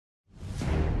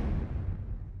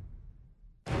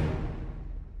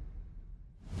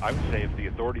I would say if the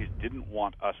authorities didn't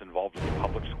want us involved in the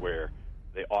public square,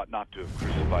 they ought not to have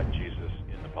crucified Jesus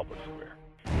in the public square.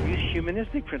 Use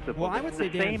humanistic principles. Well, I would say,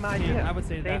 Dan, same idea. I would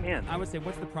say same that. end. I would say,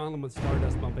 what's the problem with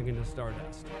Stardust bumping into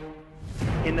Stardust?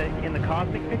 In the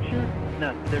cosmic picture,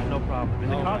 no, there's no problem.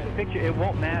 In the cosmic picture, it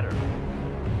won't matter.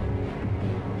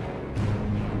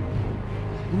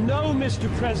 No,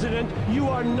 Mr. President, you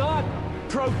are not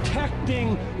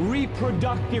protecting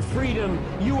reproductive freedom.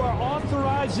 You are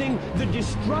authorizing the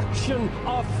destruction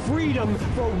of freedom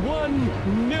for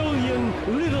 1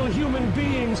 million little human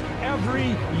beings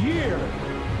every year.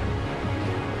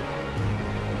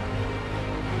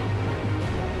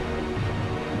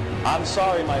 I'm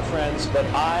sorry, my friends, but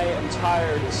I am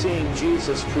tired of seeing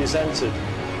Jesus presented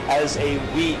as a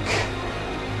weak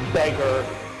beggar.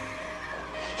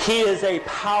 He is a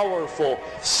powerful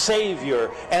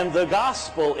Savior, and the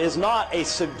gospel is not a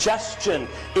suggestion,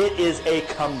 it is a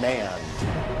command.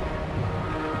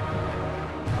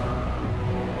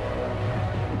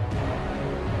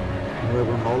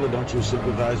 Reverend Moeller, don't you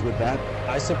sympathize with that?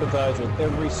 I sympathize with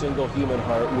every single human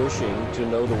heart wishing to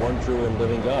know the one true and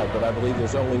living God, but I believe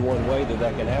there's only one way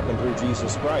that can happen, through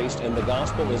Jesus Christ, and the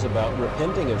gospel is about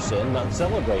repenting of sin, not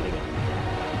celebrating it.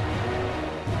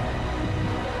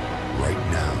 Right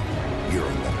now, you're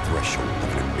on the threshold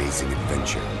of an amazing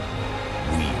adventure.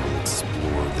 We will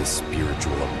explore the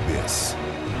spiritual abyss.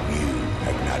 You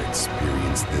have not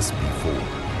experienced this before.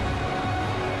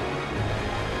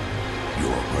 You're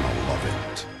gonna love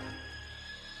it.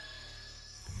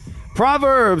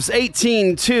 Proverbs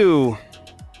 18:2.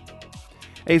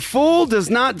 A fool does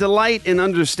not delight in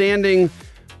understanding,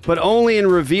 but only in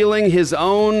revealing his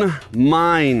own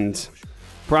mind.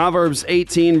 Proverbs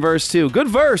 18, verse 2. Good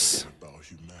verse.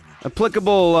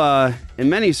 Applicable in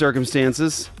many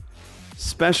circumstances,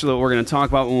 especially what we're going to talk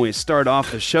about when we start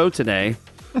off the show today.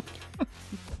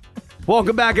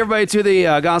 Welcome back, everybody, to the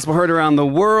Gospel Heard Around the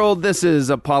World. This is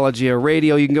Apologia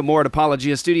Radio. You can get more at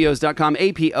apologiastudios.com,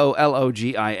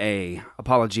 APOLOGIA,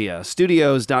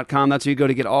 apologiastudios.com. That's where you go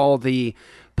to get all the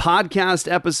podcast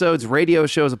episodes, radio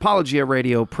shows, Apologia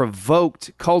Radio,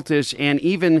 Provoked, Cultish, and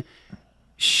even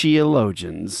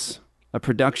Sheologians, a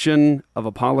production of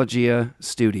Apologia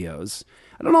Studios.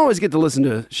 I don't always get to listen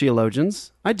to Sheologians.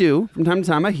 I do. From time to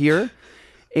time, I hear.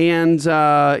 And,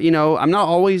 I'm not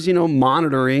always,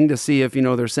 monitoring to see if,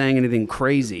 they're saying anything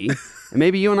crazy. And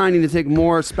maybe you and I need to take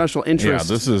more special interest.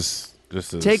 Yeah, this is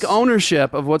take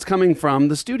ownership of what's coming from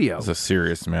the studio. It's a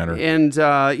serious matter. And,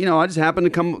 I just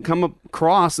happened to come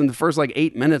across in the first,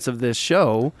 8 minutes of this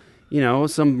show,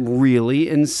 some really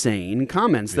insane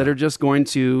comments that are just going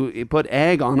to put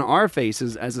egg on our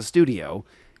faces as a studio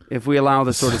if we allow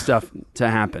this sort of stuff to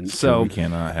happen. So we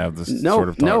cannot have this sort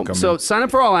of talk coming. So sign up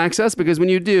for All Access, because when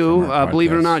you do,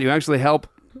 believe it or not, you actually help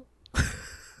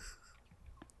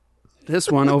this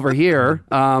one over here.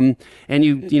 And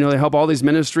they help all these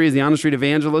ministries. The On the Street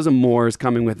Evangelism, more is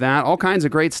coming with that. All kinds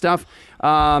of great stuff.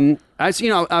 I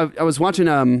was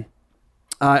watching.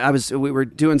 We were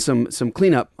doing some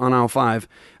cleanup on aisle 5,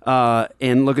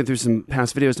 and looking through some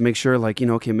past videos to make sure,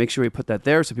 make sure we put that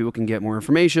there so people can get more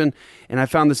information. And I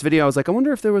found this video. I was like, I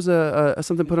wonder if there was a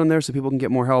something put on there so people can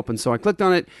get more help. And so I clicked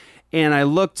on it, and I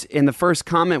looked, and the first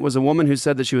comment was a woman who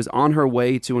said that she was on her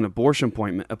way to an abortion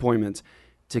appointment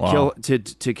to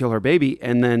kill her baby,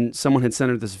 and then someone had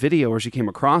sent her this video where she came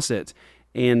across it.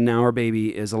 And now our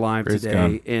baby is alive today.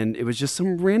 God. And it was just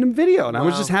some random video. And I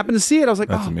was just happened to see it. I was like,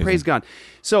 amazing. Praise God.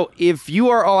 So if you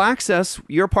are All Access,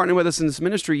 you're partnering with us in this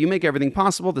ministry. You make everything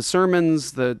possible. The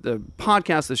sermons, the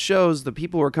podcasts, the shows, the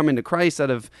people who are coming to Christ out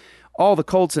of all the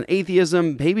cults and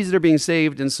atheism, babies that are being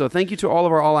saved. And so thank you to all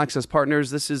of our All Access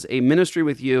partners. This is a ministry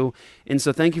with you. And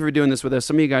so thank you for doing this with us.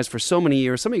 Some of you guys for so many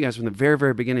years, some of you guys from the very,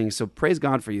 very beginning. So praise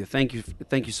God for you. Thank you.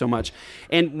 Thank you so much.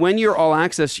 And when you're All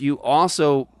Access, you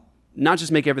also not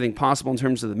just make everything possible in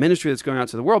terms of the ministry that's going out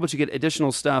to the world, but you get additional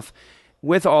stuff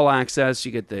with All Access.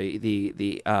 You get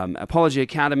the Apology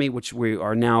Academy, which we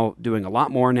are now doing a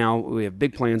lot more now. We have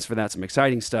big plans for that, some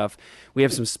exciting stuff. We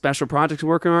have some special projects we're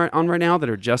working on right now that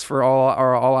are just for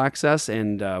our All Access,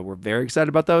 and we're very excited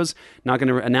about those. Not going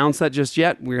to announce that just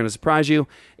yet. We're going to surprise you.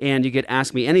 And you get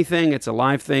Ask Me Anything. It's a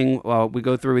live thing. We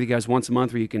go through with you guys once a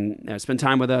month where you can spend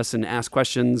time with us and ask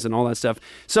questions and all that stuff.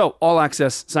 So All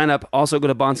Access, sign up. Also go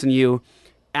to Bonson U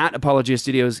at Apologia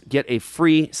Studios. Get a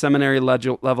free seminary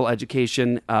level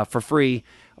education for free.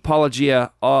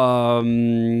 Apologia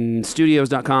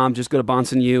studios.com. Just go to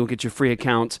Bonson U, get your free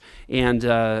account, and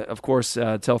of course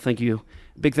tell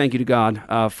big thank you to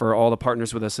God for all the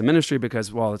partners with us in ministry,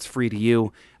 because while it's free to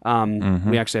you,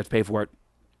 we actually have to pay for it.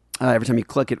 Every time you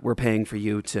click it, we're paying for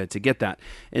you to get that.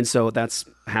 And so that's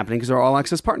happening because they're all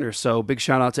access partners. So big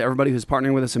shout out to everybody who's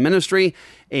partnering with us in ministry.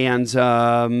 And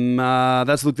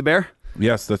that's Luke the Bear.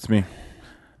 Yes, that's me.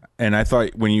 And I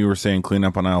thought when you were saying clean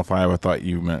up on aisle 5, I thought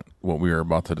you meant what we were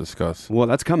about to discuss. Well,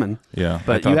 that's coming. Yeah.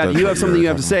 But you have something you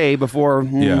have to say before.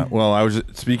 Yeah. Well, I was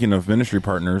speaking of ministry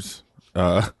partners.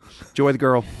 Joy the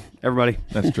girl. Everybody.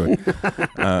 That's Joy.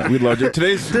 We love it.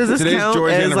 Today's count Joy's as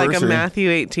anniversary. Like a Matthew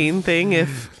 18 thing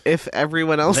if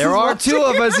everyone else There is are watching? 2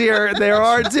 of us here. There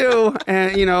are 2.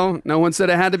 And, no one said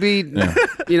it had to be,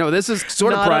 this is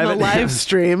sort Not of private. on the live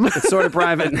stream. It's sort of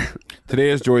private.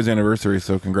 Today is Joy's anniversary,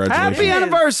 so congratulations. Happy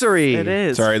anniversary. It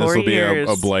is. Sorry, this will be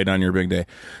a blight on your big day.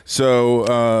 So,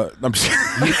 I'm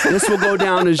this will go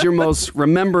down as your most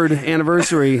remembered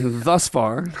anniversary thus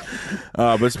far.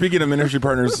 But speaking of ministry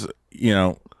partners,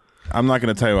 I'm not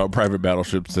going to tell you about private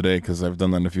battleships today because I've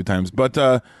done that a few times. But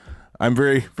I'm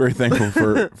very, very thankful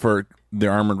for the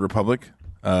Armored Republic,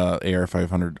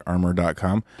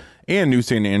 AR500armor.com, and New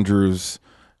St. Andrews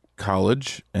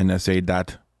College,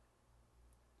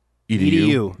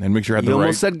 NSA.edu. And make sure I have the right. You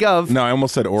almost said gov. No, I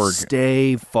almost said org.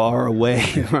 Stay far away.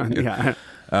 Yeah.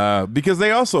 Because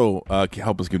they also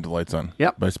help us keep the lights on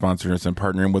by sponsoring us and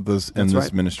partnering with us in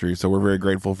this ministry. So we're very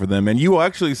grateful for them. And you will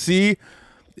actually see,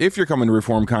 if you're coming to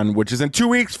ReformCon, which is in 2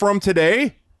 weeks from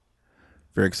today,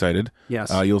 very excited.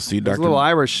 Yes. You'll see Dr. It was a little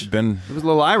Irish. Ben. It was a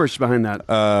little Irish behind that.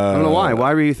 I don't know why.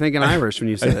 Why were you thinking Irish when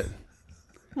you said it?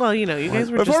 Well, you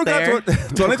guys were just there.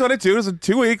 2022 is in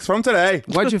 2 weeks from today.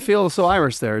 Why'd you feel so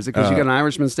Irish there? Is it because you got an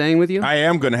Irishman staying with you? I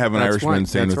am going to have an Irishman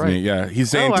staying with me. Yeah. He's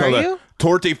saying till the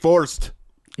Torty Forced.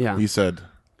 Yeah. He said.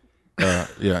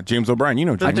 Yeah. James O'Brien.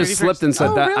 James. I just slipped and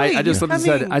said that. Really? I just slipped and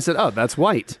said, I said, oh, that's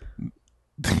white.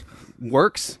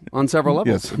 Works on several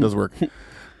levels. Yes, it does work.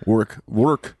 Work.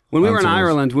 When we were in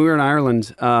Ireland,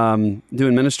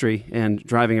 doing ministry and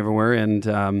driving everywhere,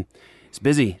 and it's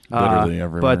busy. Literally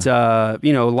everywhere. But, a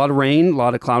lot of rain, a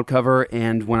lot of cloud cover,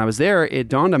 and when I was there, it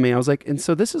dawned on me, I was like, and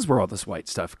so this is where all this white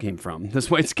stuff came from, this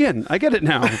white skin. I get it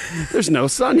now. There's no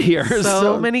sun here.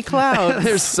 So many clouds.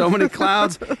 There's so many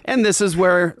clouds, and this is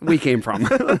where we came from.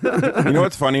 You know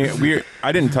what's funny?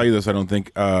 I didn't tell you this, I don't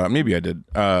think. Maybe I did.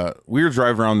 We were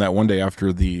driving around that one day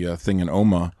after the thing in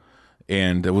Oma,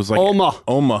 and it was like...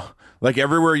 Oma. Like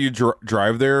everywhere you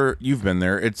drive there, you've been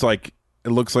there, it's like, it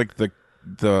looks like the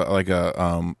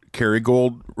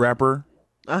Kerrygold wrapper.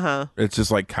 It's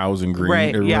just like cows and green.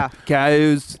 Right, yeah.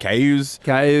 Cows.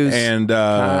 And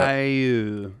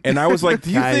and I was like,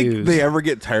 do you think they ever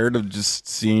get tired of just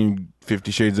seeing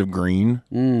 50 Shades of Green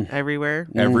everywhere?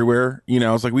 Everywhere.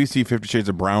 I was like, we see 50 Shades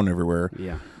of Brown everywhere.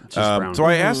 Yeah. Brown. So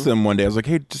I asked them one day, I was like,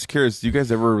 hey, just curious, do you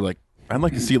guys ever I'd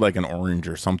like to see like an orange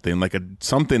or something, like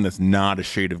something that's not a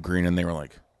shade of green. And they were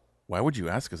like, why would you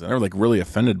ask us that? They were like really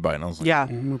offended by it. And I was like, yeah,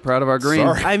 we're proud of our green.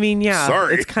 Sorry. I mean, yeah,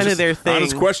 Sorry. it's kind of their thing.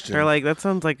 Honest question. They're like, that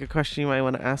sounds like a question you might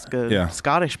want to ask a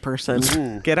Scottish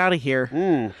person. Get out of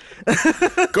here.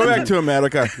 Go back to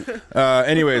America.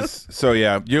 Anyways, so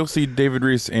yeah, you'll see David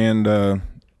Reese and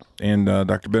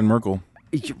Dr. Ben Merkel.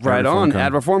 Right on.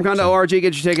 At reformcon.org, get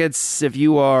your tickets. If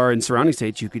you are in surrounding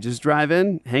states, you could just drive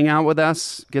in, hang out with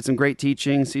us, get some great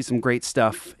teaching, see some great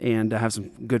stuff, and have some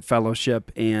good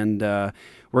fellowship. And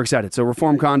we're excited. So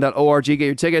reformcon.org, get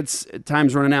your tickets.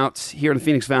 Time's running out here in the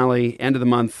Phoenix Valley, end of the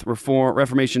month,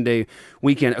 Reformation Day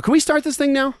weekend. Can we start this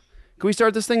thing now?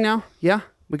 Yeah?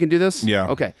 We can do this? Yeah.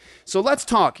 Okay. So let's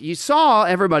talk. You saw,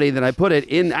 everybody, that I put it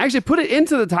in. I actually put it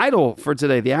into the title for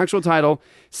today. The actual title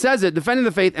says it, Defending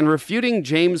the Faith and Refuting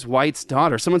James White's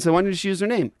Daughter. Someone said, why don't you just use her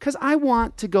name? Because I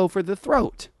want to go for the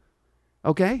throat.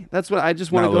 Okay? That's what I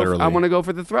just want to go literally. I want to go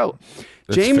for the throat.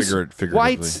 Let's James figuratively.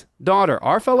 White's daughter,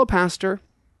 our fellow pastor,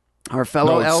 our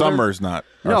fellow elder. Summer's not.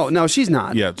 No, she's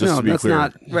not. Yeah, just to be that's clear.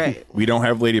 not right. We don't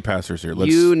have lady pastors here.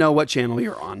 You know what channel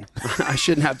you're on. I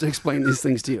shouldn't have to explain these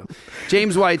things to you.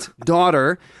 James White's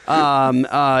daughter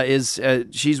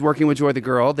she's working with Joy the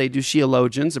Girl. They do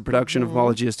Sheologians, a production of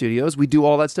Apologia Studios. We do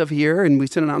all that stuff here, and we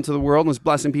send it out into the world, and it's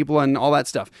blessing people and all that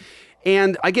stuff.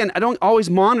 And again, I don't always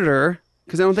monitor,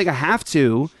 because I don't think I have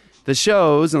to, the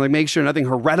shows and make sure nothing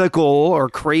heretical or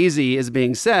crazy is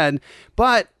being said.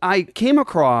 But I came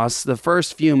across the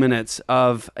first few minutes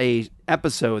of a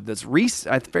episode that's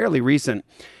fairly recent.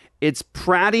 It's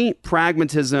Pratty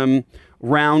Pragmatism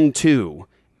Round 2.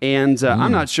 And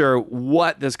I'm not sure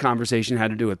what this conversation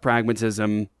had to do with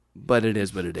pragmatism, but it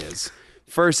is what it is.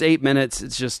 First 8 minutes,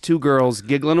 it's just two girls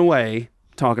giggling away,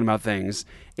 talking about things.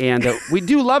 And we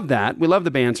do love that. We love the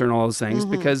banter and all those things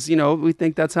because, we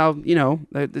think that's how,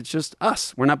 it's just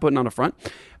us. We're not putting on a front.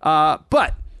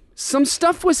 But some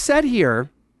stuff was said here,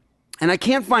 And I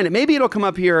can't find it. Maybe it'll come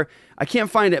up here. I can't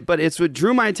find it, but it's what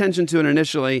drew my attention to it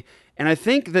initially. And I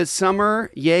think that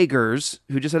Summer Yeagers,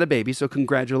 who just had a baby, so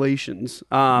congratulations.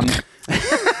 Summer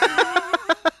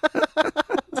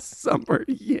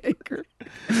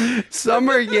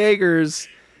Yeager's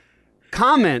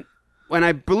comment, and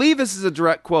I believe this is a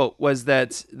direct quote, was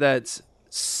that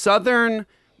Southern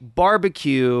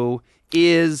barbecue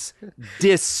is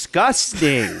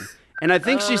disgusting. And I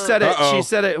think she said it. She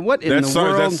said it. What in the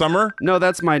world? Is that Summer? No,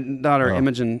 that's my daughter,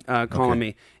 Imogen, calling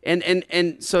me.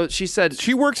 And so she said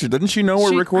she works here. Doesn't she know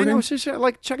we're recording? I know, she's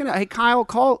like checking it out. Hey, Kyle,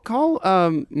 call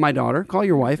my daughter. Call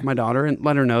your wife, my daughter, and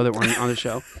let her know that we're on the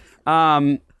show.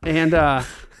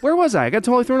 Where was I? I got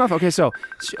totally thrown off. Okay, so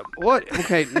what?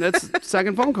 Okay, that's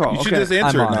second phone call. You should just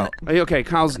answer it now. Okay,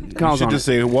 Kyle's you should on just it.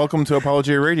 say, "Welcome to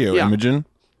Apology Radio, Imogen."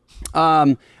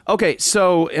 Okay,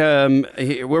 so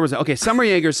where was it? Okay, Summer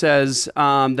Yeager says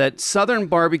that Southern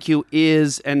barbecue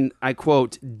is, and I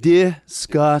quote,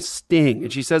 disgusting.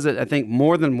 And she says it, I think,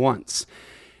 more than once.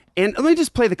 And let me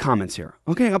just play the comments here.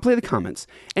 Okay, I'll play the comments.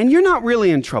 And you're not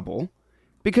really in trouble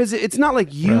because it's not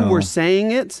like you were saying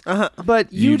it,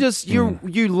 but you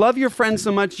love your friend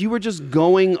so much, you were just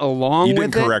going along with it. You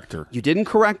didn't correct her. You didn't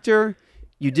correct her.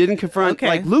 You didn't confront. Okay.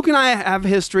 Like Luke and I have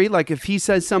history. Like if he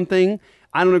says something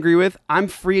I don't agree with, I'm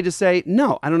free to say,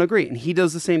 no, I don't agree. And he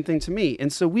does the same thing to me.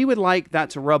 And so we would like that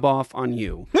to rub off on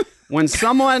you. When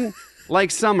someone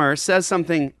like Summer says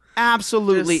something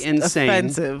absolutely Just insane,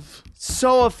 offensive,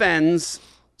 so offends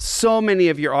so many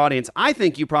of your audience, I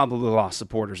think you probably lost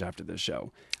supporters after this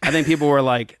show. I think people were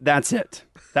like, that's it.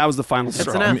 That was the final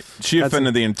straw. enough. I mean, she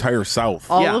offended the entire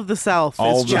South. All of the South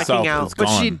is checking out. But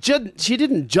she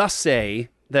didn't just say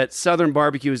that Southern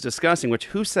barbecue is disgusting, which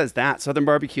who says that? Southern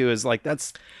barbecue is like,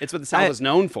 it's what the South is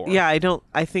known for. Yeah,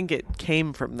 I think it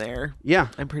came from there. Yeah.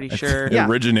 I'm pretty sure. It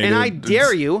originated. And I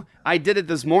dare you, I did it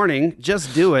this morning,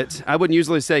 just do it. I wouldn't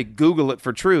usually say Google it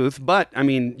for truth, but I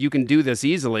mean, you can do this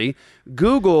easily.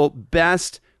 Google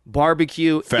best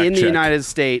barbecue in the United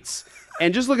States.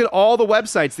 And just look at all the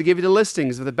websites that give you the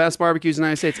listings of the best barbecues in the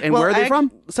United States. And where are they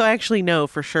from? So I actually know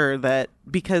for sure that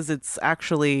because it's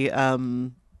actually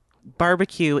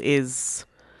barbecue is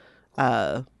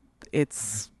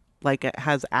it's like it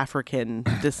has African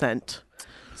descent.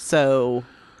 So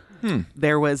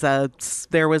there was a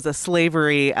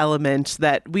slavery element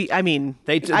that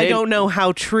I don't know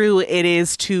how true it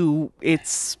is to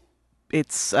its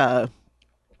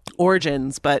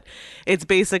origins, but it's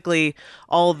basically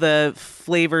all the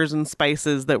flavors and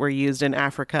spices that were used in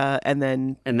Africa, and they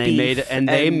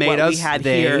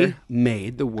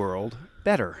made the world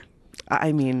better.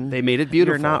 I mean, they made it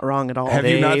beautiful. You're not wrong at all. Have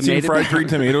you not seen Fried Green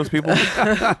Tomatoes, people?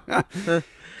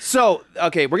 So,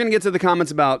 okay, we're going to get to the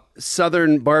comments about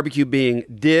Southern barbecue being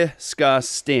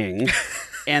disgusting.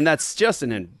 And that's just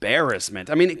an embarrassment.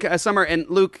 I mean, Summer and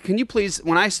Luke, can you please,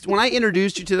 when I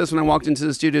introduced you to this, when I walked into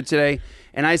the studio today,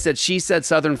 and I said, she said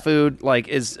Southern food, like,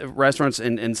 is restaurants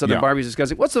and Southern barbecue is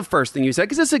disgusting. What's the first thing you said?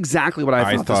 Because that's exactly what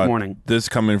I thought this morning. This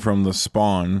coming from the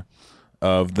spawn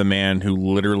of the man who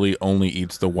literally only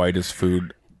eats the whitest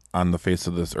food on the face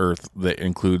of this earth that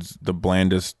includes the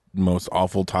blandest, most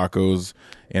awful tacos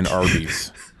and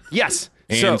Arby's. Yes.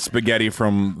 And spaghetti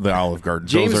from the Olive Garden.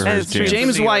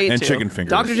 James White and chicken fingers.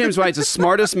 Dr. James White's the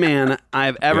smartest man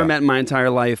I've ever met in my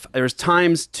entire life. There's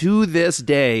times to this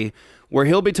day where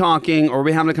he'll be talking or we'll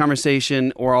be having a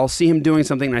conversation or I'll see him doing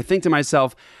something and I think to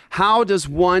myself, how does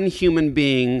one human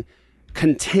being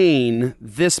contain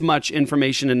this much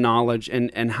information and knowledge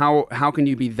and how can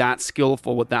you be that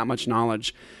skillful with that much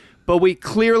knowledge? But we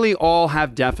clearly all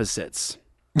have deficits.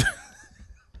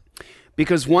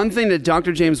 Because one thing that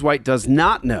Dr. James White does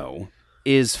not know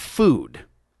is food.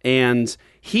 And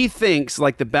he thinks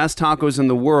like the best tacos in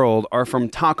the world are from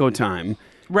Taco Time.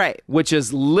 Right. Which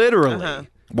is literally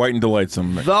White and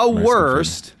Delightsome. The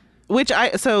worst.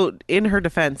 So in her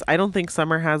defense, I don't think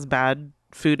Summer has bad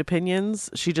food opinions.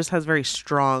 She just has very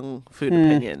strong food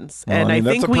opinions. Well, and I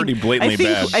think that's pretty blatantly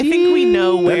bad. I think we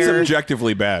know where... That's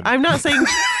objectively bad. I'm not saying...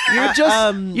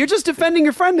 You're just defending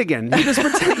your friend again.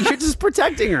 You're just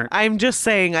protecting her. I'm just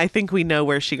saying I think we know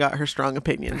where she got her strong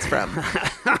opinions from.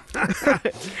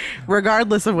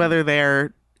 Regardless of whether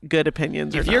they're good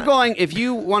opinions or not. If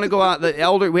you want to go out,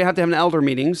 we have to have an elder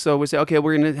meeting. So we say, okay,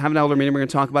 we're going to have an elder meeting. We're going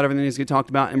to talk about everything that needs to get talked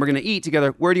about, and we're going to eat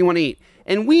together. Where do you want to eat?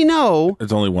 And we know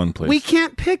there's only one place. We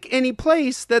can't pick any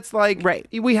place that's like,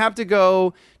 we have to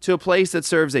go to a place that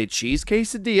serves a cheese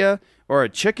quesadilla or a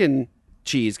chicken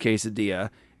cheese quesadilla.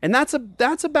 And that's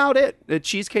about it. A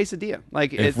cheese quesadilla.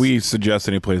 Like if we suggest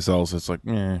any place else, it's like,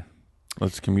 can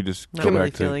we just go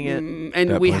back to feeling it?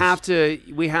 And we have to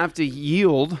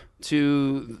yield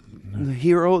to the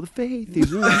hero of the faith.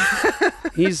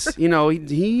 He's you know,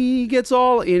 he gets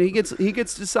all, he gets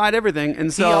to decide everything,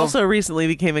 and so he also recently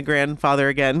became a grandfather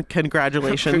again.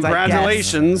 Congratulations!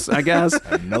 I guess.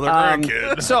 Another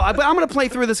grandkid. So, but I'm going to play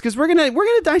through this because we're gonna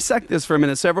dissect this for a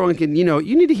minute, so everyone can, you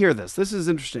need to hear this. This is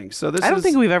interesting. So this I don't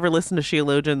think we've ever listened to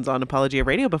Sheologians on Apology of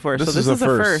Radio before, so this is a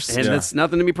first. And it's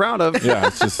nothing to be proud of. Yeah,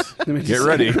 it's just get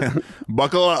ready,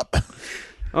 buckle up.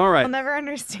 All right. I'll never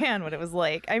understand what it was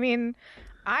like. I mean,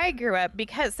 I grew up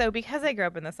because I grew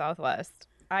up in the Southwest.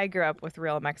 I grew up with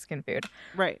real Mexican food.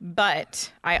 Right.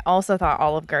 But I also thought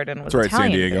Olive Garden was That's right,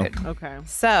 Italian San Diego. food. Okay.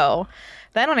 So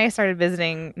then when I started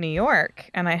visiting New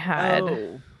York and I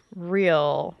had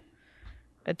real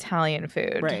Italian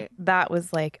food, right, that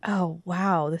was like, oh,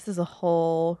 wow, this is a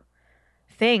whole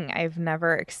thing I've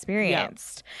never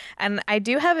experienced. Yeah. And I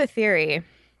do have a theory.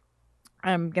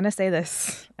 I'm going to say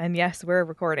this, and yes, we're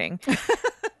recording.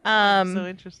 I'm so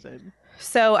interested.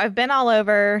 So I've been all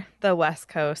over the West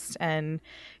Coast, and,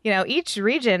 each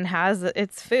region has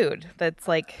its food that's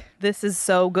like, this is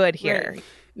so good here. Right.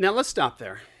 Now, let's stop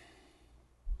there.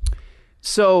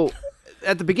 So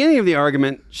at the beginning of the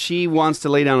argument, she wants to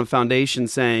lay down a foundation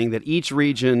saying that each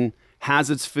region has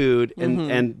its food,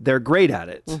 and they're great at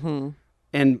it.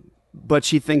 Mm-hmm. But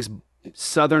she thinks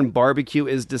Southern barbecue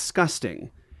is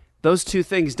disgusting. Those two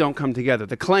things don't come together.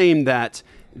 The claim that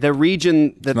the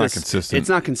region that it's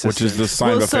not consistent, which is the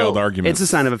sign of a failed argument. It's a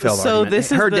sign of a failed argument.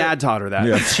 Her dad taught her that.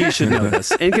 Yeah. She should know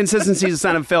this. Inconsistency is a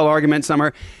sign of a failed argument.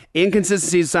 Summer,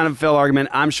 inconsistency is a sign of a failed argument.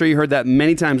 I'm sure you heard that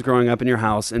many times growing up in your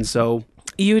house, and so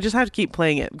you just have to keep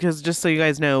playing it, because just so you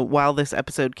guys know, while this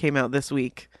episode came out this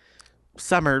week,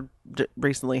 Summer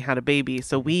recently had a baby,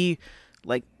 so we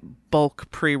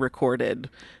bulk pre-recorded.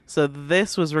 So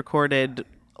this was recorded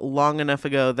long enough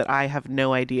ago that I have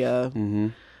no idea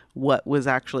what was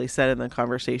actually said in the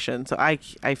conversation. So I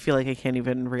feel like I can't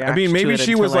even react. I mean, maybe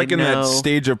she was in that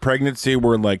stage of pregnancy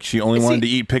where she only wanted to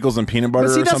eat pickles and peanut butter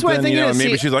or something.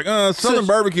 Maybe she's like, Southern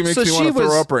barbecue makes me want to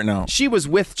throw up right now. She was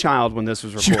with child when this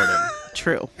was recorded.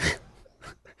 True.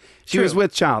 She was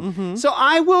with child. Mm-hmm. So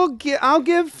I'll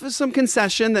give some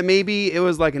concession that maybe it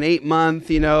was like an 8-month,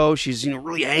 she's,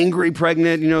 really angry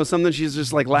pregnant, something she's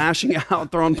just lashing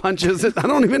out, throwing punches. I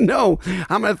don't even know.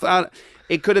 I thought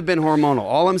it could have been hormonal.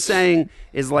 All I'm saying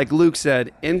is, like Luke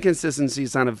said, inconsistency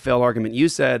is not a failed argument. You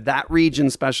said that region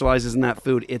specializes in that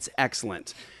food. It's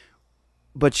excellent.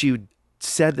 But you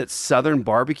said that Southern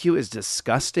barbecue is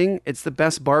disgusting. It's the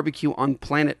best barbecue on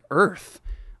planet Earth.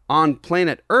 On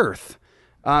planet Earth.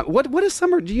 What does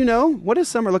Summer, do you know? What does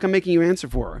Summer, look, I'm making you answer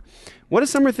for her. What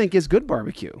does Summer think is good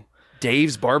barbecue?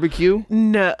 Dave's barbecue?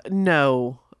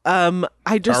 No. I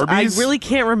really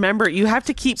can't remember. You have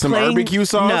to keep some playing. Barbecue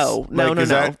sauce? No.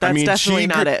 That's definitely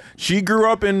not it. She grew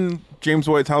up in James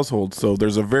White's household, so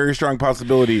there's a very strong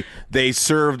possibility they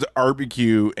served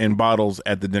barbecue in bottles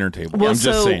at the dinner table. Well, I'm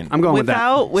just saying. I'm going with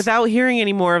that. Without hearing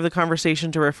any more of the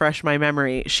conversation to refresh my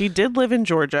memory, she did live in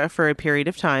Georgia for a period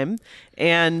of time,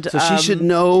 and so she should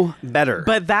know better.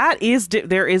 But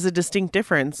there is a distinct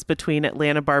difference between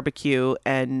Atlanta barbecue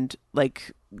and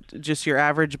just your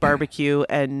average barbecue,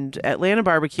 and Atlanta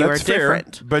barbecue That's are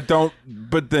different. Fair,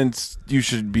 but then you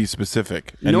should be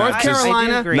specific. And North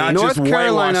Carolina, not just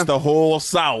whitewash the whole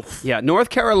South. Yeah, North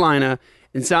Carolina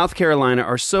and South Carolina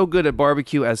are so good at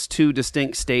barbecue as two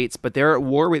distinct states, but they're at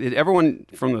war with everyone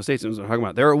from those states knows what I'm talking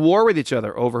about. They're at war with each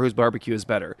other over whose barbecue is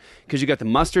better, because you got the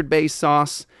mustard-based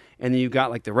sauce. And then you've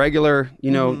got the regular,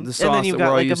 the sauce. And then you've that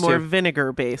got we're all a used more to.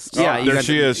 vinegar-based. Yeah, there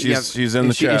she is. She's in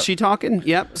the chat. Is she talking?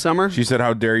 Yep, Summer. She said,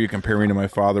 "How dare you compare me to my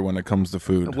father when it comes to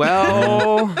food?"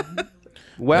 Well.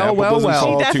 She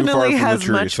definitely has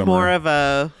much more of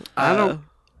a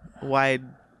wide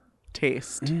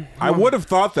taste. I would have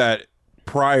thought that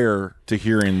prior to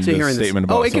hearing this statement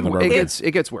about Southern barbecue.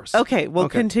 It gets worse. Okay, we'll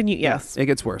continue. Yes, it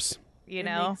gets worse. It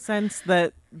makes sense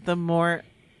that the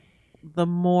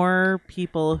more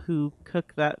people who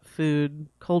cook that food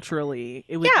culturally,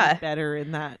 it would be better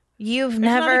in that. You've it's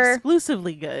never not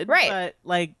exclusively good, right?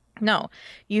 But no,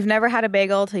 you've never had a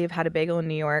bagel till you've had a bagel in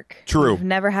New York. True. You've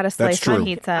never had a slice of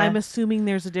pizza. I'm assuming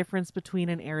there's a difference between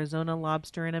an Arizona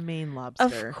lobster and a Maine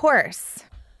lobster. Of course.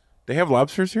 They have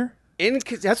lobsters here?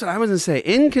 That's what I was going to say.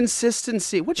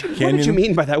 Inconsistency. What did you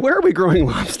mean by that? Where are we growing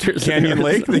lobsters? Canyon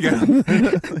Lake?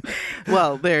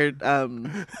 Well, they're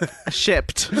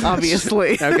shipped,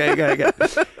 obviously. Okay.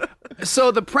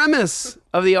 So the premise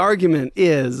of the argument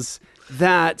is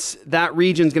that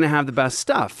region's going to have the best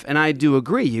stuff, and I do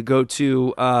agree. You go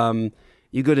to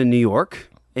New York,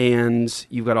 And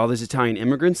you've got all these Italian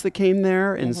immigrants that came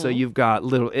there. And so you've got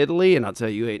Little Italy. And I'll tell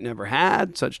you, ain't never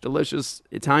had such delicious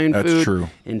Italian food. That's true.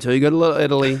 Until you go to Little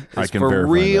Italy. I It's can for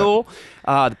verify real.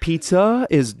 The pizza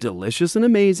is delicious and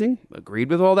amazing. Agreed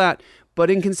with all that.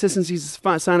 But inconsistency is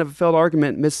a sign of a failed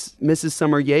argument, Mrs.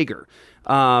 Summer Yeager.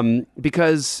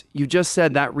 Because you just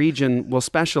said that region will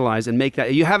specialize and make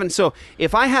that. You haven't. So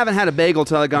if I haven't had a bagel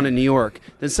till I've gone to New York,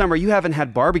 then Summer, you haven't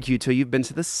had barbecue till you've been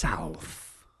to the South.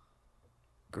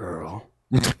 Girl.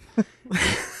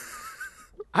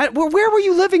 Where were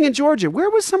you living in Georgia? Where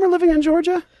was Summer living in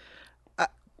Georgia?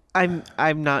 I'm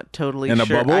not totally in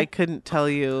sure. A bubble? I couldn't tell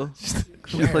you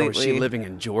completely. Where was she living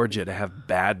in Georgia to have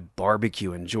bad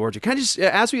barbecue in Georgia? Can I just,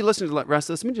 as we listen to the rest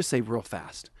of this, let me just say real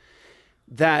fast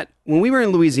that when we were in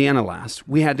Louisiana last,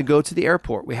 we had to go to the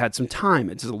airport. We had some time.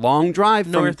 It's a long drive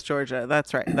from North Georgia.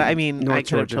 That's right. I mean, I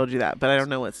could have told you that, but I don't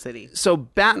know what city. So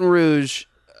Baton Rouge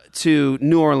to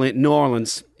New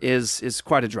Orleans is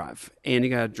quite a drive, and you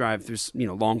got to drive through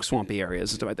long swampy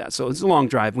areas and stuff like that. So it's a long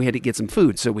drive. We had to get some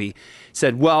food, so we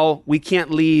said, well, we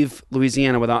can't leave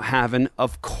Louisiana without having,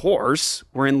 of course,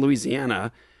 we're in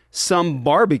Louisiana, some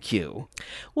barbecue.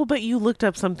 Well, but you looked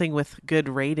up something with good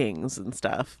ratings and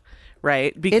stuff,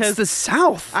 right? Because it's the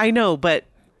South. I know, but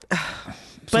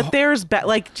there's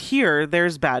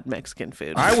there's bad Mexican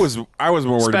food. I was more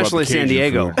worried especially about the San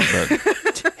Diego.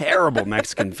 Food, terrible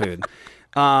Mexican food.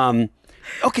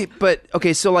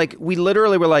 Okay, so like we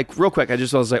literally were like, real quick, I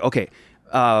was like, okay,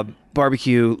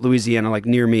 barbecue, Louisiana, like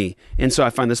near me. And so I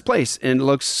find this place and it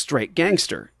looks straight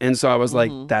gangster. And so I was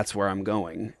like, that's where I'm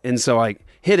going. And so I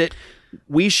hit it.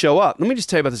 We show up. Let me just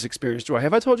tell you about this experience, Joy.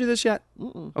 Have I told you this yet?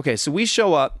 Mm-mm. Okay, so we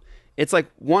show up. It's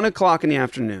like 1:00 in the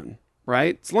afternoon,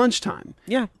 right? It's lunchtime.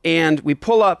 Yeah. And we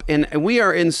pull up and we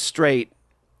are in straight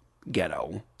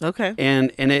ghetto. Okay.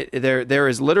 And there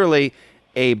is literally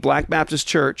a Black Baptist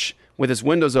church with its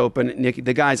windows open, and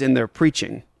the guy's in there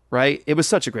preaching, right? It was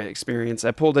such a great experience.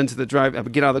 I pulled into the drive, I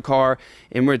would get out of the car,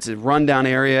 and it's a rundown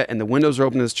area, and the windows are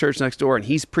open to this church next door, and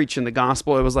he's preaching the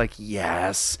gospel. It was like,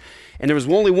 yes. And there was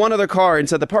only one other car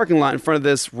inside the parking lot in front of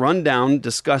this rundown,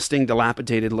 disgusting,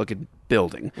 dilapidated-looking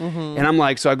building. Mm-hmm. And I'm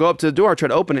like, so I go up to the door, try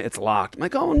to open it, it's locked. I'm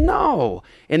like, oh, no.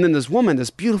 And then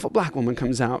this beautiful black woman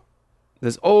comes out.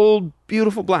 This old,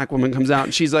 beautiful black woman comes out,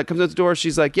 and she's like, comes out the door.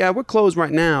 She's like, yeah, we're closed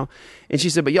right now. And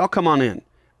she said, but y'all come on in.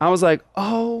 I was like,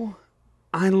 oh,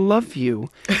 I love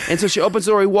you. And so she opens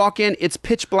the door, we walk in, it's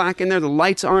pitch black in there, the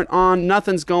lights aren't on,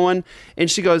 nothing's going. And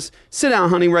she goes, sit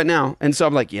down, honey, right now. And so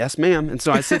I'm like, yes, ma'am. And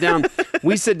so I sit down,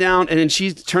 we sit down, and then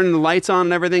she's turning the lights on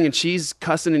and everything, and she's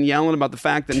cussing and yelling about the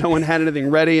fact that no one had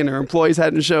anything ready and her employees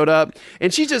hadn't showed up.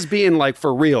 And she's just being like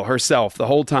for real herself the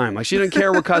whole time. Like she didn't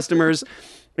care we're customers.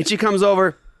 And she comes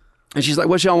over and she's like,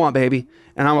 what y'all want, baby?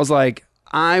 And I was like,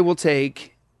 I will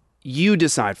take, you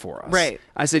decide for us. Right.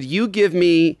 I said, you give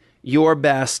me your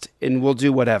best and we'll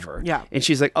do whatever. Yeah. And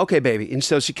she's like, okay, baby. And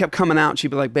so she kept coming out and she'd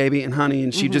be like, baby and honey.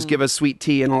 And she'd just give us sweet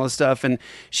tea and all this stuff. And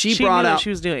she brought knew out what she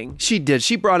was doing. She did.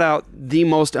 She brought out the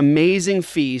most amazing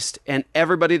feast. And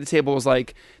everybody at the table was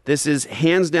like, this is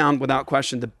hands down, without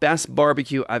question, the best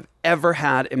barbecue I've ever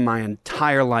had in my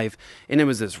entire life. And it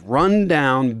was this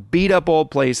run-down, beat-up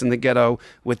old place in the ghetto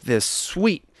with this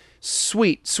sweet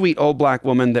old black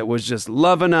woman that was just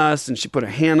loving us. And she put her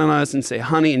hand on us and say,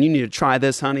 honey, and you need to try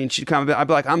this, honey. And she'd come, I'd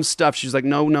be like, I'm stuffed. She's like,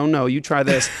 no, you try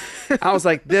this. I was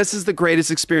like, this is the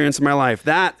greatest experience of my life.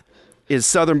 That is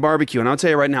Southern barbecue. And I'll tell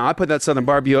you right now, I put that Southern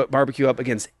barbecue up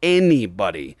against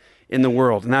anybody in the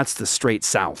world. And that's the straight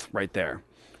South right there.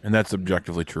 And that's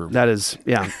objectively true. That is,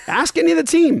 yeah. Ask any of the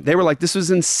team. They were like, this was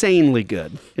insanely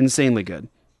good. Insanely good.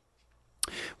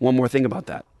 One more thing about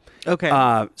that. Okay.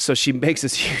 So she makes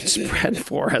this huge spread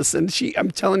for us. And I'm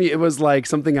telling you, it was like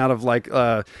something out of like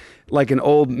an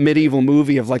old medieval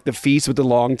movie of like the feast with the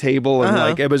long table. And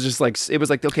like, it was like,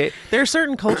 okay. There are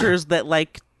certain cultures that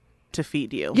like to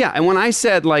feed you. Yeah. And when I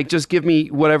said like, just give me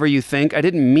whatever you think, I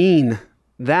didn't mean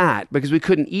that because we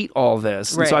couldn't eat all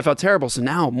this. And so I felt terrible. So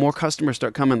now more customers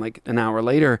start coming like an hour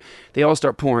later. They all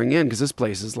start pouring in because this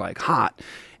place is like hot.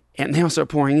 And they all start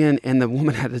pouring in. And the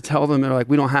woman had to tell them, they're like,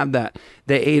 we don't have that.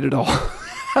 They ate it all.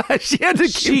 She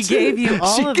gave you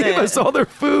all of it. She gave us all their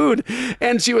food.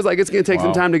 And she was like, it's going to take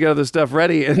some time to get all this stuff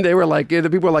ready. And they were like, the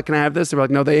people were like, can I have this? They were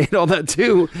like, no, they ate all that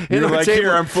too. You're like, table,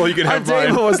 here, I'm full. You can have mine. Our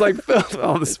table was like filled with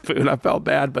all this food. I felt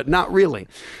bad, but not really.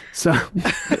 So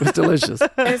it was delicious.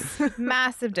 There's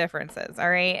massive differences. All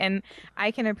right. And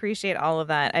I can appreciate all of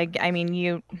that. I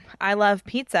mean, I love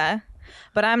pizza.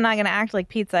 But I'm not going to act like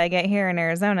pizza I get here in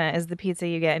Arizona is the pizza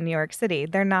you get in New York City.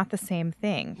 They're not the same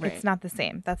thing. Right. It's not the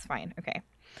same. That's fine. Okay.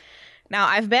 Now,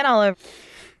 I've been all over.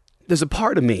 There's a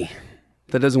part of me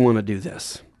that doesn't want to do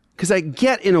this. because I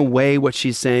get in a way what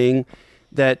she's saying,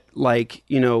 that like,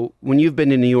 you know, when you've been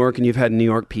to New York and you've had New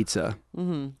York pizza,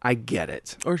 I get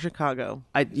it. Or Chicago.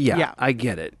 I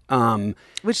get it.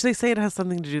 Which they say it has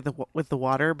something to do with the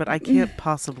water, but I can't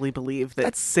possibly believe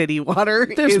that city water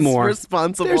is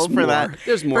responsible for that.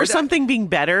 There's more. For something being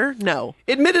better, no.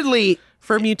 Admittedly,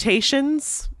 for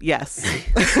mutations, yes.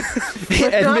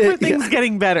 But not for things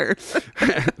getting better.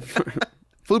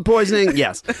 Food poisoning,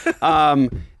 yes.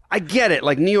 I get it.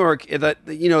 Like New York,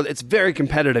 you know, it's very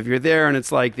competitive. You're there, and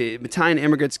it's like the Italian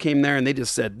immigrants came there, and they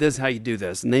just said, "This is how you do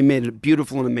this," and they made it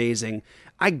beautiful and amazing.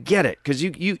 I get it, because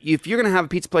you if you're gonna have a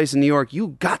pizza place in New York,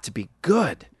 you got to be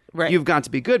good. Right. You've got to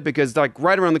be good, because like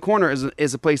right around the corner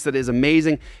is a place that is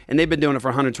amazing, and they've been doing it for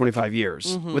 125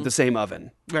 years with the same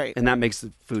oven. Right. And that makes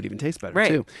the food even taste better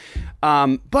too.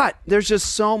 But there's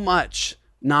just so much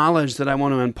knowledge that I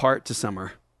want to impart to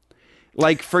Summer.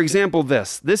 Like, for example,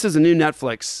 this is a new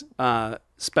Netflix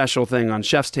special thing on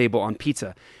Chef's Table on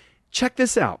pizza. Check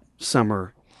this out,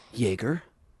 Summer Yeager.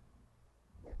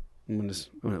 When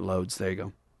it loads, there you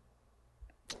go.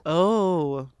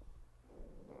 Oh,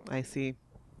 I see.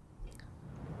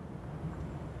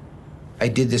 I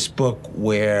did this book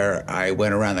where I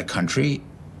went around the country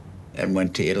and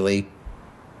went to Italy.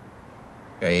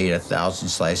 I ate 1,000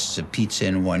 slices of pizza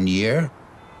in 1 year.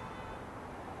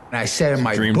 And I said in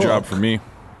my dream book, job for me.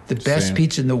 The best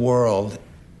pizza in the world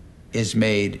is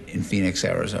made in Phoenix,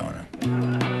 Arizona.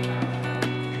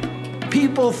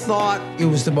 People thought it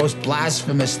was the most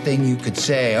blasphemous thing you could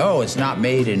say. Oh, it's not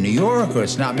made in New York, or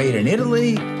it's not made in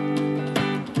Italy.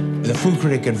 The food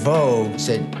critic at Vogue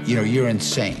said, you know, you're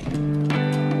insane.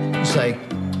 It's like,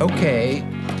 okay,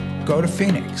 go to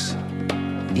Phoenix,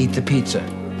 eat the pizza,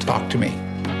 talk to me.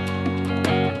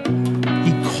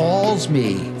 He calls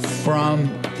me from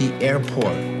the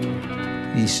airport.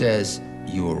 He says,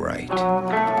 you were right.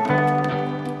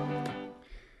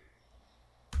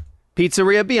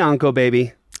 Pizzeria Bianco,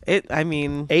 baby. 8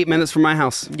 minutes from my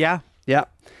house. Yeah.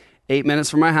 Yep. 8 minutes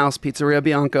from my house, Pizzeria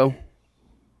Bianco.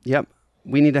 Yep.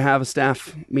 We need to have a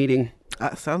staff meeting.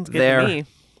 Sounds good to me.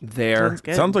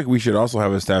 Sounds like we should also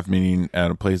have a staff meeting at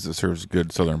a place that serves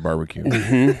good Southern barbecue.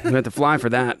 We have to fly for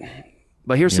that.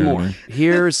 But here's some more.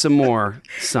 Here's some more,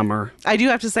 Summer. I do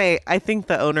have to say, I think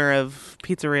the owner of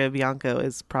Pizzeria Bianco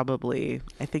is probably,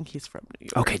 I think he's from New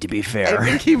York. Okay, to be fair. I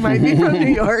think he might be from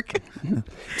New York.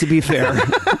 To be fair.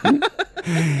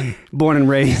 Born and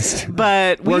raised.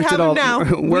 But we have him now.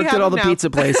 Worked at all the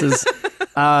pizza places.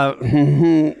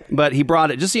 But he brought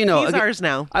it. Just so you know, he's ours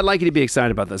now. I'd like you to be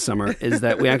excited about this, Summer, is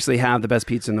that we actually have the best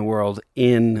pizza in the world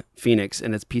in Phoenix,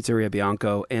 and it's Pizzeria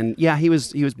Bianco. And yeah, he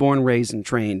was born, raised, and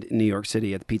trained in New York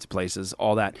City at the pizza places,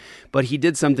 all that. But he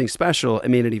did something special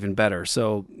and made it even better.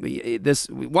 So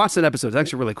watch that episode. It's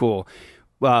actually really cool.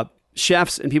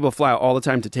 Chefs and people fly out all the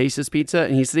time to taste his pizza,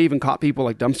 and he said he even caught people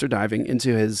like dumpster diving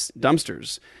into his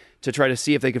dumpsters to try to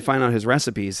see if they could find out his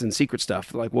recipes and secret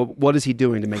stuff. Like, well, what is he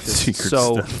doing to make this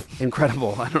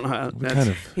incredible? I don't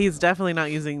know. He's definitely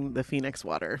not using the Phoenix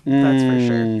water. That's for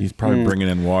sure. He's probably bringing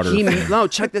in water. No,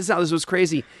 check this out. This was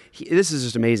crazy. This is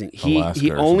just amazing.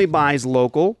 He only buys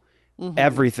local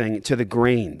everything to the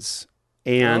grains.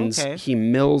 And he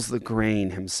mills the grain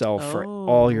himself for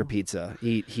all your pizza.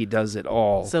 He does it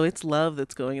all. So it's love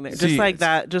that's going in there.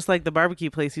 Just like the barbecue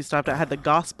place you stopped at had the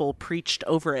gospel preached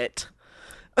over it.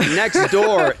 Next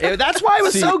door. That's why it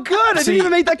was so good. I didn't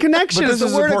even make that connection. It's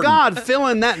the word of God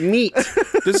filling that meat.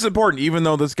 This is important. Even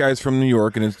though this guy's from New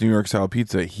York and it's New York style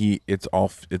pizza, it's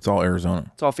all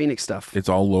Arizona. It's all Phoenix stuff. It's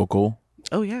all local.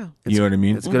 Oh yeah. You know what I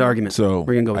mean? It's a good argument. So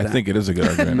we're gonna go with that. I think it is a good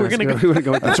argument. We're gonna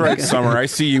go with that. That's right, Summer. I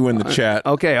see you in the chat.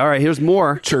 Okay, all right, here's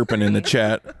more. Chirping in the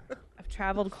chat. I've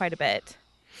traveled quite a bit.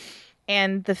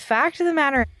 And the fact of the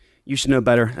matter, you should know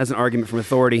better. That's an argument from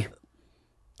authority.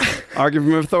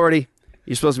 Argument from authority.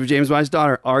 You're supposed to be James White's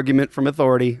daughter. Argument from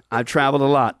authority. I've traveled a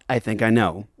lot. I think I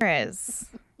know.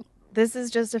 this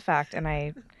is just a fact, and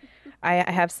I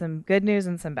have some good news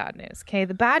and some bad news. Okay,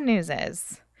 the bad news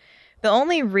is the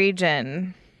only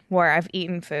region where I've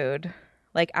eaten food,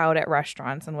 like out at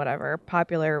restaurants and whatever,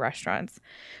 popular restaurants,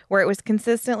 where it was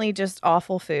consistently just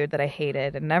awful food that I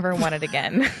hated and never wanted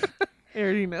again. I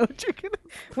already know what you're gonna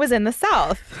was in the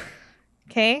South.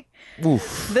 Okay?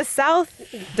 Oof. The South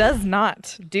does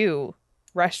not do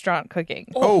restaurant cooking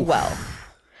well.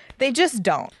 They just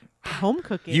don't. Home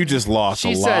cooking. You just lost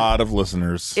a lot of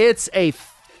listeners. It's a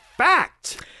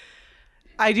fact.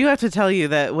 I do have to tell you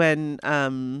that when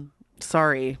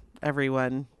sorry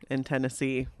everyone in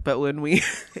Tennessee, but when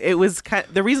it was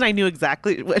the reason I knew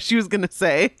exactly what she was going to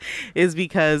say is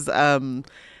because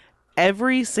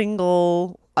every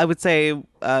single, I would say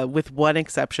with one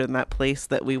exception, that place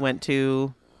that we went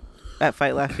to at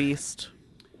Fight Laugh Feast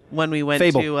when we went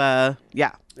Fable. to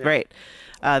right.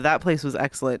 That place was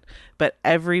excellent. But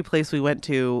every place we went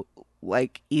to,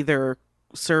 like, either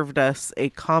served us a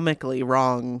comically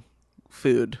wrong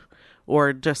food,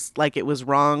 or just like it was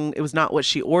wrong. It was not what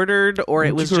she ordered, or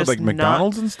it was just like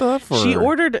McDonald's not, and stuff. Or? She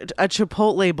ordered a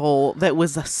Chipotle bowl that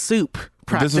was a soup.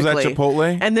 This was at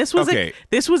Chipotle, and this was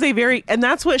a very, and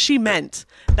that's what she meant.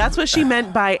 That's what she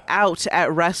meant by out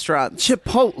at restaurants.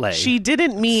 Chipotle. She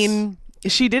didn't mean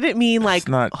like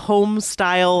home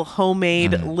style,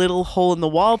 homemade, little hole in the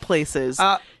wall places.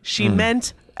 She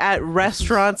meant at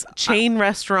restaurants, chain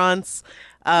restaurants.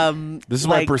 This is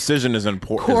like why precision is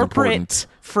important. Corporate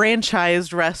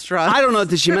franchised restaurants. I don't know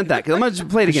if she meant that. I'm going to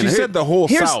play it again. She said the whole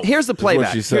South. Here's the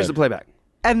playback. She said. Here's the playback.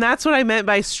 And that's what I meant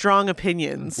by strong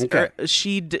opinions. Okay.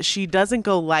 She doesn't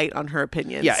go light on her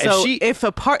opinions. Yeah, so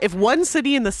if one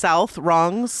city in the South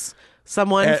wrongs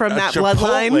someone from that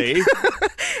bloodline,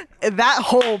 that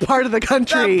whole part of the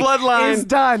country is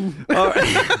done.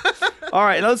 All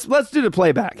right, let's do the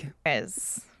playback.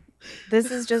 This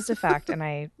is just a fact, and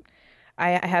I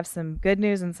have some good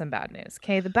news and some bad news.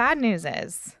 Okay, the bad news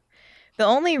is the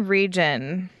only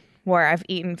region where I've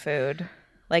eaten food,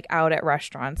 like out at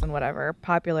restaurants and whatever,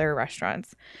 popular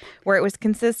restaurants, where it was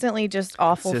consistently just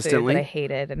awful food that I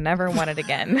hated and never wanted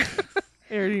again.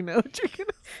 I already know what you're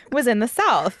gonna say. Was in the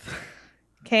South.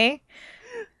 Okay?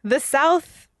 The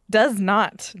South does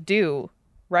not do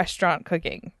restaurant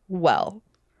cooking well.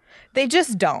 They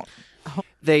just don't.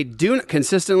 They do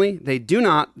consistently. They do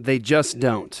not. They just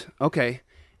don't. Okay.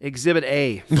 Exhibit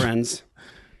A, friends.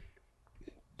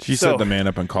 She set the man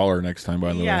up and call her next time,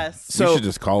 by the way. Yes. So you should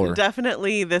just call her.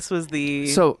 Definitely this was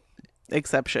the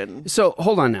exception. So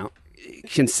hold on now.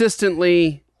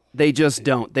 Consistently, they just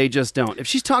don't. They just don't. If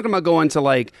she's talking about going to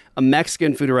like a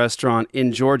Mexican food restaurant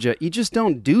in Georgia, you just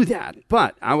don't do that.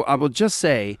 But I will just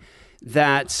say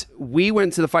that we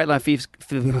went to the Fight Laugh Feast.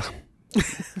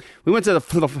 We went to the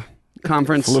FLUF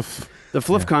conference, the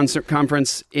FLUF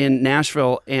conference in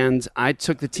Nashville, and I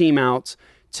took the team out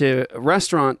to a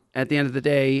restaurant at the end of the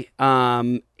day,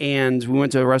 and we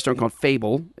went to a restaurant called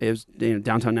Fable. It was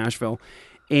downtown Nashville,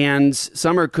 and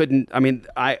Summer couldn't. I mean,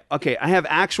 I have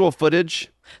actual footage.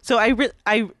 So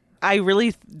I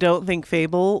really don't think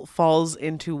Fable falls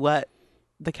into what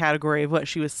the category of what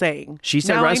she was saying. She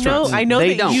said now, restaurants. I know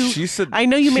they that don't. you. I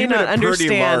know you may not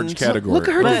understand. Large category. Look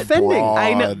at her defending.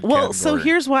 I know. Well, so category.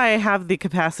 here's why I have the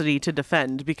capacity to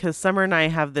defend, because Summer and I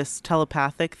have this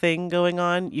telepathic thing going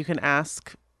on. You can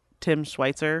ask Tim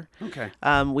Schweitzer. Okay.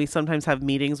 We sometimes have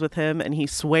meetings with him, and he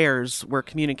swears we're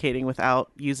communicating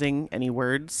without using any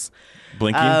words.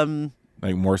 Blinking?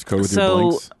 Like Morse code with your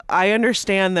blinks? So I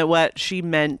understand that what she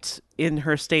meant in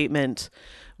her statement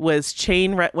was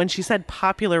when she said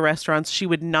popular restaurants, she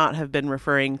would not have been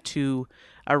referring to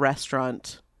a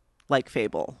restaurant like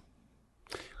Fable.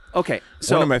 Okay.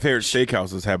 So one of my favorite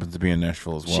steakhouses happens to be in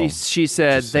Nashville as well. She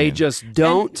said they just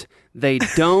don't. They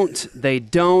don't. They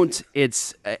don't.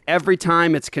 It's every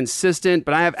time it's consistent.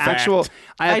 But I have actual.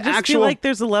 I just feel like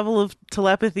there's a level of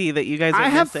telepathy that you guys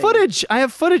are missing. Footage. I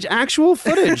have footage. Actual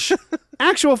footage.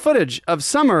 Actual footage of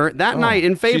Summer that night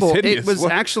in Fable. It was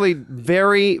actually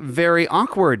very, very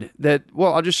awkward.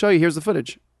 I'll just show you. Here's the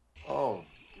footage. Oh.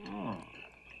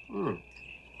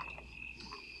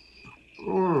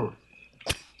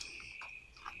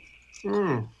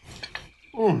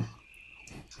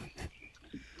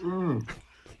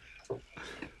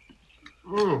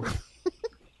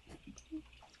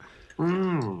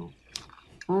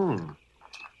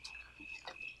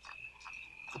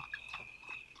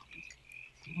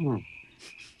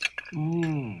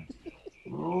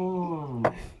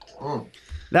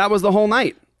 That was the whole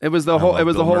night. It was the whole. It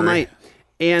was the whole night,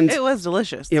 and it was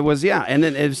delicious. It was, yeah, and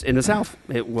then it was in the South.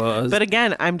 It was. But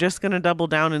again, I'm just going to double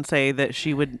down and say that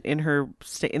she would, in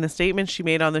the statement she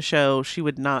made on the show, she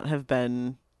would not have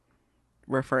been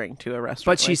referring to a restaurant.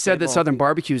 But she said that Southern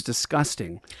barbecue is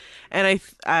disgusting. And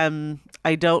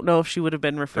I don't know if she would have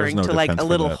been referring to like a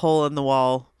little hole in the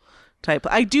wall type.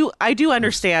 I do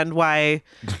understand why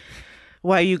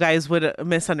you guys would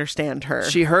misunderstand her.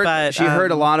 She heard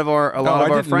a lot of our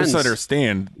friends.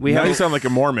 Misunderstand. You sound like a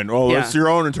Mormon. Oh, it's your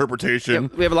own interpretation. Yeah,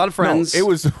 we have a lot of friends. No, it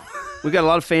was. We got a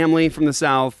lot of family from the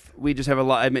South. We just have a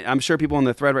lot. I mean, I'm sure people on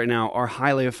the thread right now are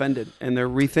highly offended and they're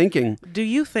rethinking. Do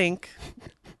you think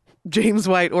James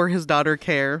White or his daughter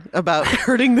care about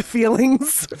hurting the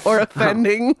feelings or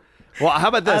offending? Well, how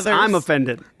about this? Others? I'm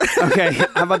offended. Okay.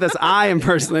 How about this? I am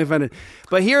personally offended.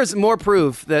 But here's more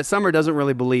proof that Summer doesn't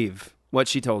really believe what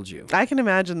she told you. I can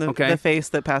imagine the face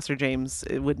that Pastor James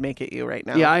would make at you right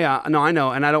now. Yeah. No, I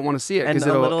know, and I don't want to see it and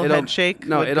a little head shake.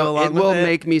 No, it will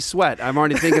make me sweat. I'm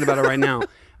already thinking about it right now.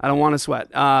 I don't want to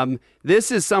sweat.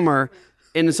 This is Summer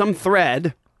in some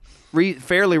thread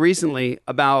fairly recently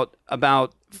about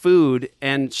food,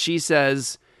 and she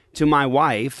says to my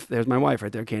wife, there's my wife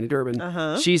right there, Candy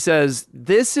Durbin. She says,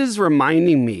 "This is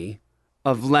reminding me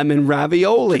of lemon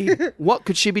ravioli." What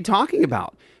could she be talking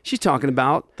about? She's talking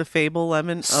about the Fable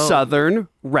lemon Southern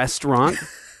restaurant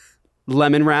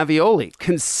lemon ravioli.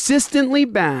 Consistently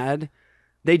bad.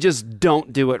 They just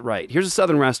don't do it right. Here's a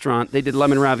Southern restaurant. They did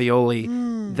lemon ravioli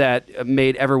that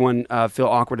made everyone feel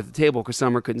awkward at the table because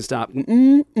Summer couldn't stop.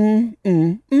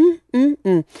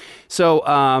 So,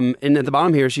 and at the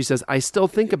bottom here, she says, "I still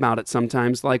think about it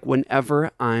sometimes, like whenever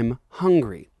I'm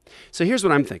hungry." So here's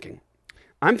what I'm thinking.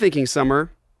 I'm thinking Summer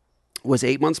was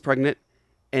 8 months pregnant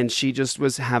and she just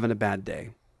was having a bad day.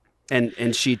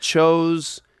 And she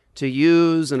chose to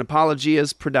use an Apologia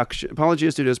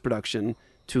Studios production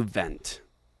to vent.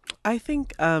 I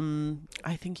think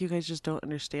you guys just don't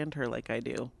understand her like I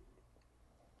do.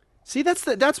 See,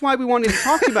 that's why we wanted to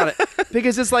talk to you about it.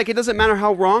 Because it's like, it doesn't matter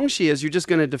how wrong she is, you're just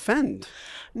going to defend.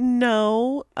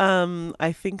 No,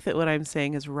 I think that what I'm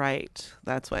saying is right.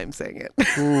 That's why I'm saying it.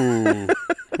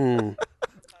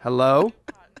 Hello?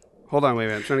 Hold on,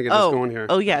 wait. I'm trying to get this going here.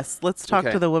 Oh, yes. Let's talk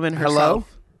to the woman herself.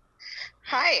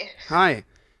 Hello? Hi.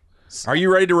 Are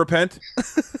you ready to repent?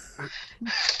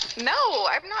 No,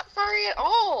 I'm not sorry at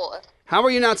all. How are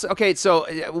you not? Okay, so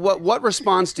what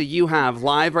response do you have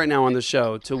live right now on the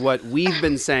show to what we've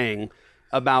been saying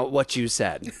about what you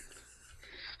said?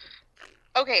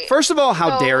 Okay. First of all,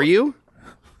 how dare you?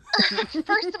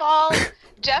 First of all,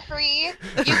 Jeffrey,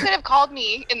 you could have called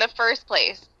me in the first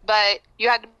place, but you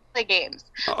had to play games.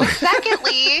 But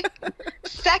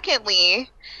secondly,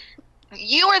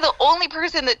 you are the only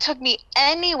person that took me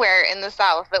anywhere in the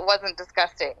South that wasn't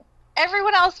disgusting.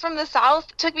 Everyone else from the South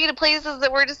took me to places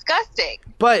that were disgusting.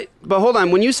 But hold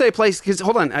on. When you say place, because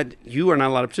hold on, you are not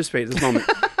allowed to participate at this moment.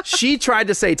 She tried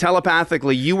to say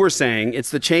telepathically, you were saying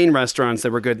it's the chain restaurants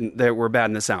that were good, that were bad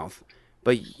in the South.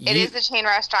 But it is the chain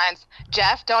restaurants.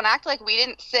 Jeff, don't act like we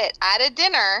didn't sit at a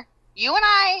dinner. You and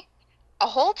I, a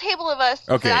whole table of us,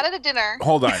 sat at a dinner.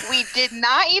 Hold on. We did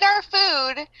not eat our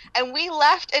food, and we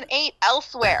left and ate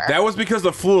elsewhere. That was because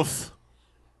of Floof.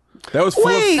 That was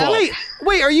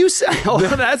Wait, are you saying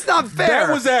that's not fair?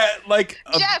 That was at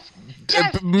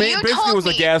Jeff, basically was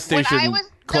a gas station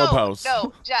clubhouse.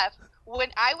 No, Jeff,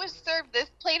 when I was served this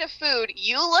plate of food,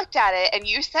 you looked at it and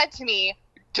you said to me,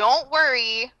 "Don't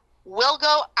worry, we'll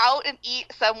go out and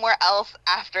eat somewhere else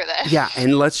after this." Yeah,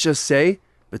 and let's just say,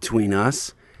 between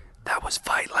us, that was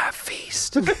Fight, Laugh,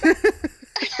 Feast.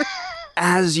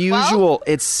 As usual,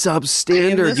 it's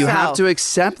substandard. You have to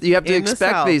expect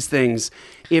these things.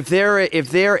 If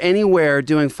they're anywhere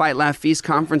doing Fight, Laugh, Feast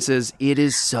conferences, it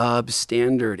is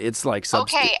substandard. It's like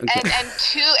okay. And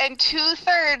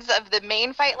 2/3 of the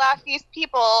main Fight, Laugh, Feast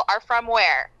people are from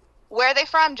where? Where are they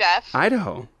from, Jeff?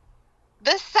 Idaho.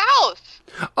 The South.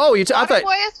 Oh, I thought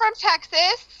Boy is from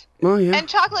Texas. Oh yeah. And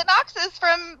Chocolate Knox is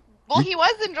from. Well, he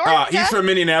was in Georgia. He's from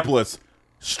Minneapolis.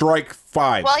 Strike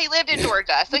 5. Well, he lived in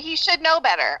Georgia, so he should know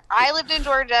better. I lived in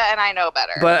Georgia, and I know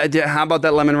better. But how about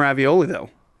that lemon ravioli, though?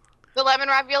 The lemon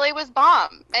ravioli was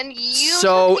bomb, and you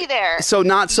took me there. So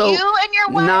not so. You and your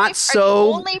wife not so, are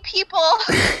the only people.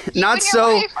 Not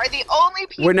so. Wife are the only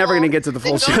people. We're never going to get to the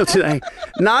full show today.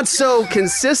 Not so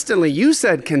consistently. You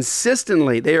said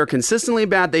consistently. They are consistently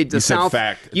bad. The South.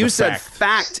 Fact. You said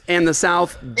fact, and the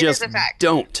South just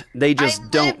don't. They just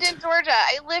don't.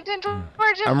 I lived in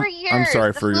Georgia for years. I'm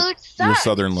sorry for your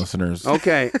Southern listeners.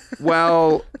 Okay.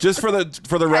 Well, just for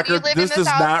the record, this does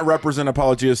not represent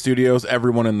Apologia Studios.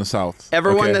 Everyone in the South.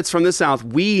 Everyone that's from the South,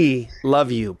 we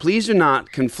love you. Please do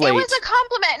not conflate. It was a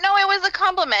compliment. No, it was a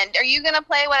compliment. Are you going to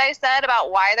play what I said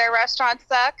about why their restaurants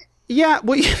suck? Yeah,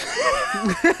 well,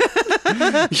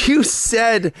 you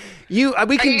said you.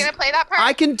 We can. Are you going to play that part?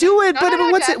 I can do it, no, but no,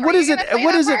 what's Jeff, it? What is it?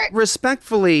 What is it? Part?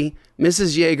 Respectfully,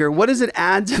 Mrs. Yeager, what does it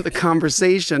add to the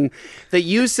conversation that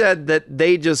you said that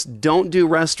they just don't do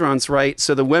restaurants right,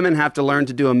 so the women have to learn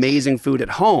to do amazing food at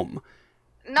home?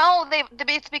 No,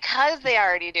 it's because they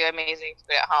already do amazing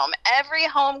food at home. Every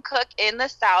home cook in the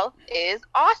South is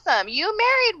awesome. You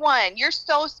married one. You're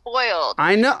so spoiled.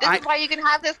 I know. This is why you can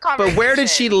have this conversation. But where did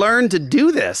she learn to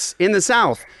do this? In the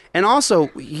South. And also,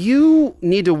 you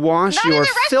need to wash your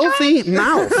filthy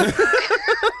mouth.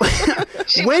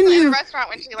 She was in a restaurant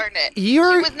when she learned it. She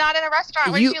was not in a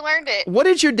restaurant when she learned it. What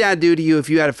did your dad do to you if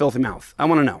you had a filthy mouth? I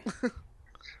want to know.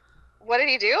 What did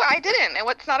he do? I didn't, and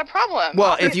it's not a problem.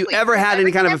 Well, obviously. if you ever had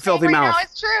any kind of a filthy Right mouth. now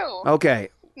it's true. Okay.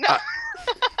 No.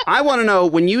 I want to know,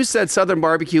 when you said Southern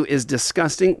barbecue is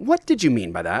disgusting, what did you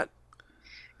mean by that?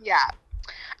 Yeah.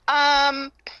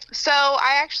 So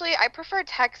I prefer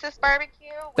Texas barbecue.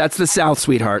 That's the South,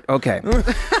 sweetheart. Okay.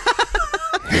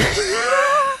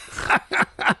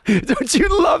 Don't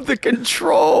you love the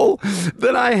control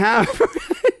that I have right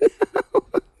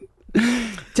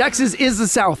now? Texas is the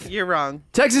South. You're wrong.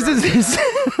 Texas is.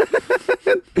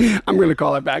 I'm going to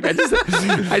call her back. I just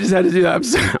had to do that. I'm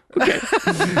sorry. Okay.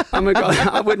 I'm going to call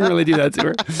her. I wouldn't really do that to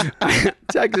her.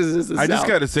 Texas is the South. I just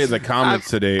got to say the comments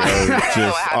today are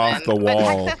just off the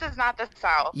wall. But Texas is not the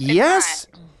South. Yes.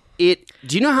 Do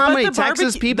you know how many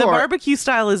Texas people the are? barbecue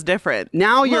style is different.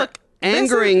 Now you're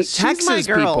angering she's Texas my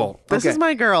girl. people. This is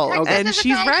my girl, Texas and is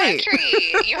she's its own right.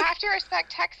 country. You have to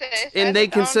respect Texas. And they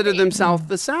consider themselves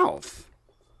the South.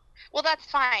 Well, that's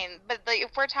fine, but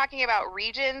if we're talking about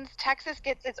regions, Texas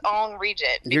gets its own region.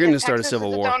 You're going to start Texas a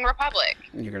civil is war. Its own republic.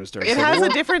 You're going to start. It civil has war. a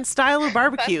different style of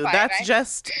barbecue. That's fine, That's right?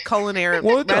 just culinary.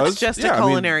 Well, it that's does. just Yeah, a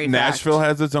culinary fact. Nashville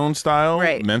has its own style.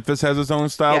 Right. Memphis has its own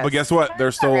style. Yes. But guess what?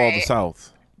 They're still all the Right.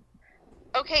 South.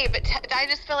 Okay, but I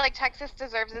just feel like Texas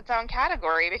deserves its own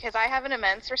category because I have an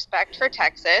immense respect for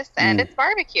Texas and its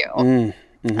barbecue.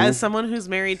 As someone who's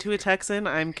married to a Texan,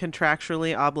 I'm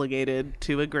contractually obligated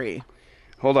to agree.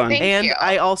 Hold on. Thank And you.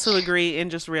 I also agree in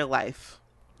just real life.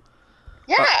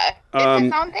 Yeah, it's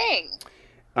its own thing.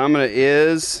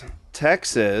 Is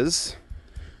Texas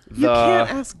You can't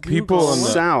ask Google. People in the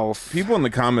South? People in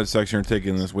the comments section are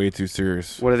taking this way too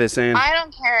serious. What are they saying? I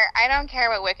don't care. I don't care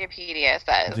what Wikipedia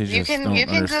says. They You just can don't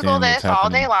Google understand this what's all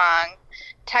day happening. long.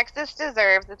 Texas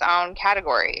deserves its own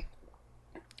category.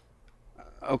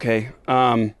 Okay.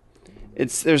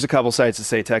 There's a couple sites that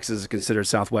say Texas is considered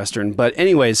Southwestern, but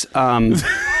anyways,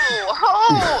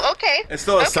 Oh, okay. It's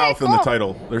still a Okay, South in the cool.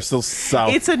 title. They're still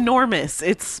South. It's enormous.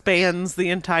 It spans the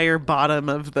entire bottom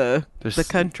of the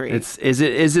country. is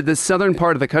it the southern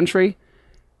part of the country?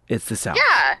 It's the South.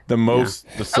 Yeah. the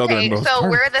Okay, southernmost so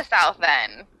part. we're the South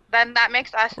then. Then that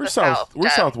makes us We're the South. We're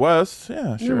Jeff. Southwest.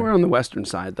 Yeah, Yeah, sure. we're on the western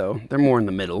side though. They're more in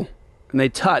the middle, and they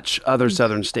touch other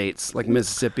southern states like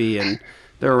Mississippi, and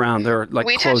they're around. They're like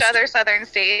We close. touch other southern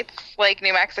states like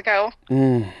New Mexico.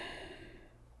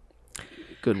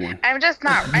 Good one. I'm just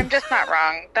not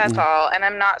wrong. That's all. And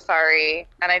I'm not sorry.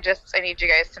 And I need you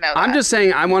guys to know that. I'm just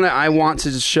saying I want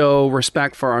to just show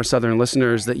respect for our southern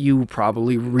listeners that you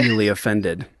probably really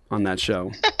offended on that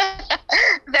show.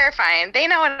 They're fine. They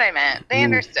know what I meant. They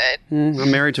understood.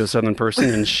 I'm married to a southern person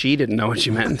and she didn't know what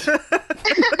you meant.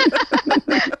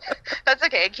 That's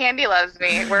okay. Candy loves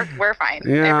me. We're fine.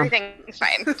 Yeah. Everything's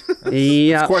fine.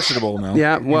 Yeah. It's questionable now.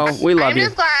 Yeah, well, we love I'm you.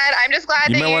 just glad. I'm just glad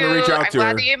You that might wanna reach out I'm to glad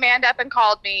her. that you manned up and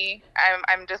called me.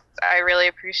 I really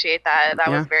appreciate that. That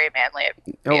Yeah. was very manly of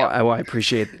Oh, you. I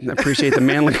appreciate the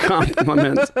manly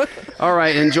compliments. All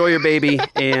right, enjoy your baby,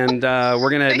 and we're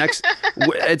gonna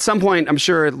at some point, I'm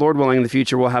sure, Lord willing, in the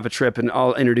future, we'll have a trip, and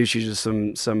I'll introduce you to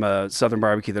some southern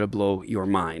barbecue that'll blow your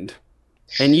mind,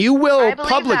 and you will I believe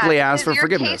publicly that, ask for because your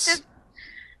forgiveness. taste is-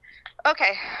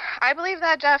 Okay, I believe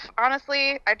that, Jeff.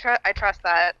 Honestly, I trust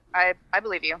that. I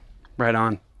believe you. Right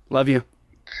on. Love you.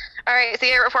 All right,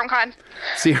 see you at ReformCon.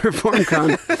 See you at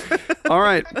ReformCon. All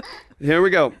right, here we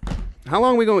go. How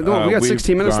long are we going? We got we've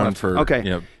 16 minutes gone left. for- Okay.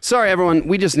 yep. Sorry, everyone.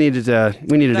 We just needed to that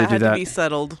do had that. to be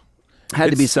settled.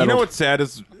 Had to be settled. You know what's sad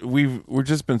is we've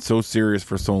just been so serious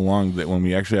for so long that when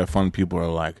we actually have fun, people are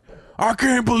like, "I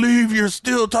can't believe you're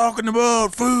still talking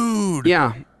about food."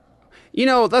 Yeah. You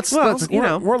know, that's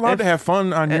we're allowed to have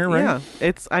fun on here, right? Yeah,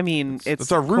 it's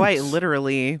our roots. quite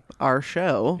literally our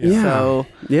show. Yeah. So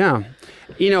Yeah.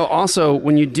 You know, also,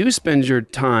 when you do spend your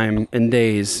time and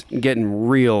days getting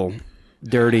real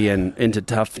dirty and into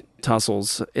tough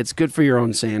tussles, it's good for your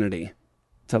own sanity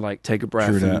to like take a breath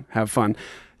True and that. have fun.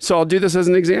 So I'll do this as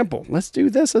an example. Let's do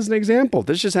this as an example.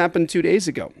 This just happened 2 days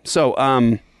ago. So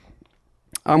I'm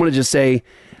going to just say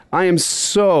I am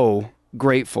so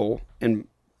grateful and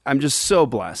I'm just so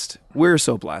blessed. We're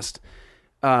so blessed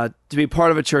to be part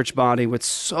of a church body with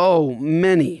so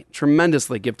many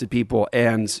tremendously gifted people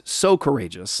and so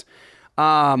courageous.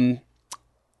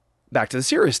 Back to the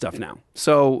serious stuff now.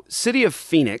 So, City of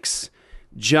Phoenix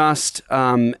just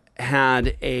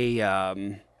had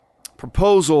a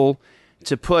proposal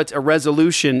to put a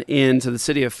resolution into the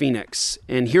City of Phoenix.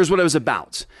 And here's what it was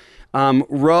about.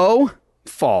 Roe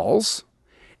falls.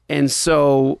 And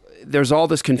so there's all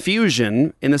this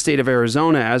confusion in the state of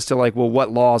Arizona as to like, well,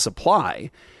 what laws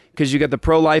apply? Because you got the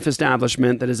pro-life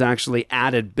establishment that has actually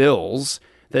added bills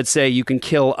that say you can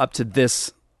kill up to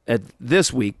this at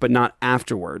this week, but not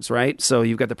afterwards, right? So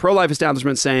you've got the pro-life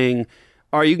establishment saying,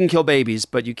 all right, you can kill babies,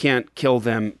 but you can't kill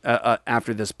them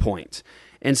after this point.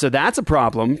 And so that's a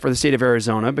problem for the state of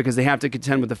Arizona because they have to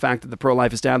contend with the fact that the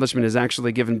pro-life establishment is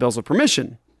actually given bills of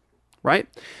permission, right?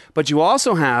 But you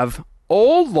also have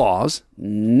old laws,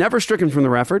 never stricken from the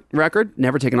record,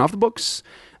 never taken off the books.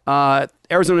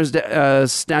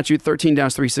 Arizona's statute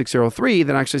 13-3603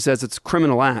 that actually says it's a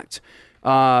criminal act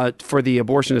for the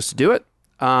abortionist to do it.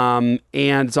 And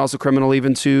it's also criminal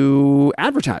even to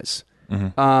advertise.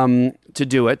 To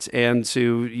do it and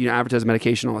to advertise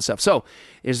medication, all that stuff. So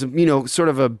it's sort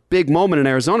of a big moment in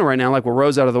Arizona right now, like we're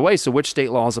rows out of the way. So which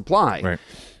state laws apply? Right.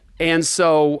 And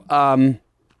so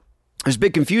there's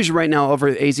big confusion right now over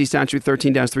AZ statute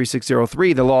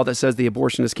 13-3603, the law that says the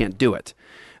abortionist can't do it.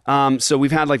 So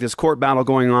we've had like this court battle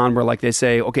going on where like they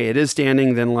say, okay, it is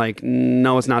standing, then like,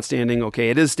 no, it's not standing. Okay,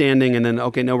 it is standing. And then,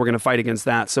 okay, no, we're going to fight against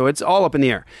that. So it's all up in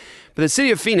the air. But the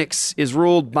city of Phoenix is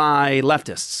ruled by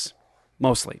leftists.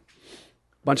 Mostly.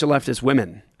 Bunch of leftist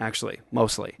women, actually,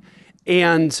 mostly.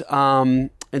 And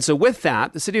so with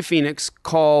that, the city of Phoenix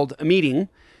called a meeting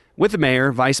with the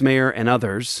mayor, vice mayor, and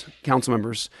others, council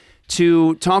members,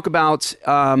 to talk about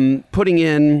putting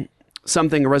in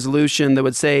a resolution that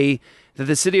would say that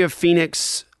the city of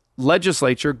Phoenix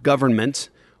legislature, government,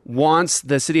 wants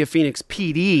the city of Phoenix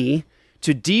PD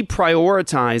to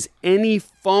deprioritize any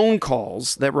phone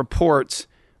calls that report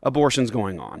abortions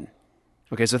going on.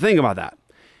 Okay, so think about that.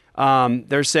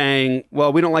 They're saying,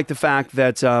 well, we don't like the fact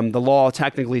that the law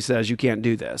technically says you can't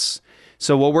do this.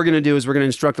 So what we're going to do is we're going to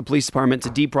instruct the police department to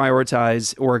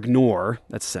deprioritize or ignore.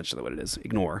 That's essentially what it is.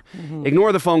 Ignore.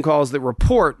 Ignore the phone calls that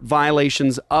report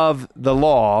violations of the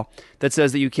law that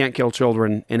says that you can't kill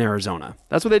children in Arizona.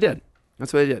 That's what they did.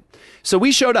 So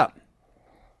we showed up.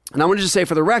 And I want to just say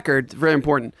for the record, very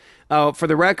important, for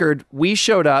the record, we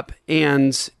showed up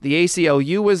and the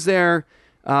ACLU was there.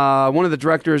 One of the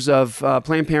directors of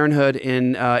Planned Parenthood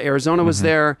in Arizona was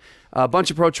there. A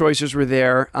bunch of pro-choicers were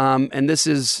there. And this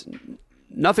is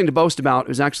nothing to boast about. It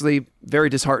was actually very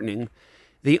disheartening.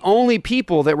 The only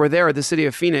people that were there at the city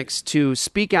of Phoenix to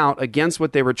speak out against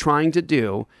what they were trying to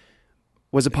do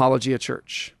was Apologia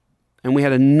Church. And we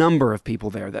had a number of people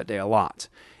there that day, a lot.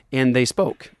 And they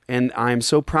spoke. And I'm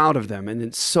so proud of them. And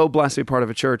it's so blessed to be part of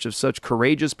a church of such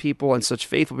courageous people and such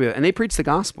faithful people. And they preached the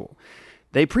gospel.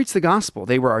 They preached the gospel.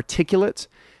 They were articulate,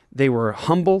 they were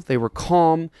humble, they were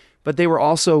calm, but they were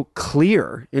also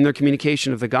clear in their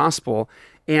communication of the gospel.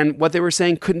 And what they were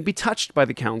saying couldn't be touched by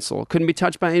the council, couldn't be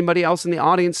touched by anybody else in the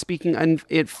audience speaking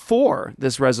it for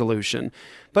this resolution.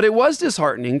 But it was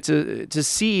disheartening to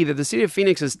see that the city of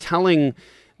Phoenix is telling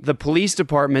the police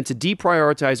department to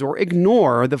deprioritize or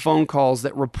ignore the phone calls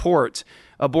that report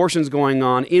abortions going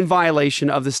on in violation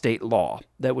of the state law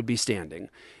that would be standing.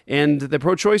 And the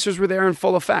pro-choicers were there in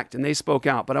full effect, and they spoke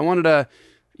out. But I wanted to,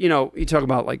 you talk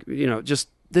about just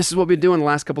this is what we've been doing the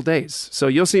last couple of days. So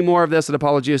you'll see more of this at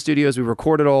Apologia Studios. We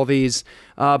recorded all these.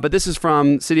 But this is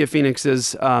from City of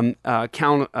Phoenix's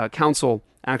council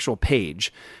actual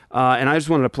page. And I just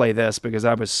wanted to play this because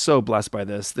I was so blessed by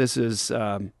this. This is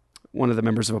one of the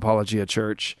members of Apologia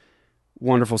Church,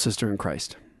 wonderful sister in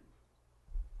Christ.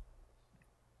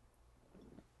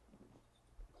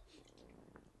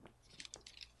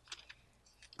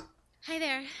 Hi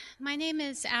there. My name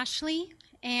is Ashley,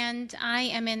 and I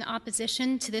am in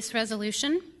opposition to this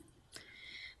resolution.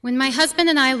 When my husband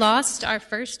and I lost our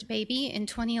first baby in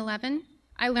 2011,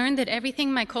 I learned that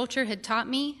everything my culture had taught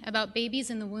me about babies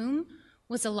in the womb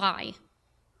was a lie.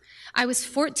 I was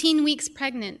 14 weeks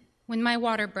pregnant when my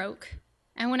water broke,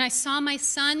 and when I saw my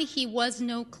son, he was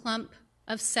no clump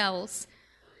of cells.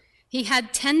 He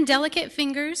had 10 delicate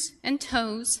fingers and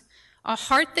toes, a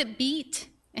heart that beat,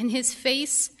 and his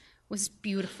face was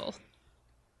beautiful.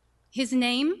 His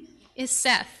name is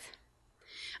Seth.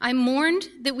 I mourned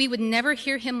that we would never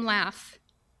hear him laugh.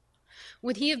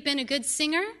 Would he have been a good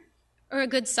singer or a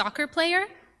good soccer player?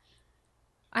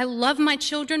 I love my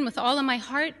children with all of my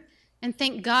heart and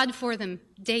thank God for them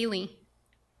daily.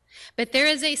 But there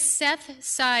is a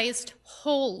Seth-sized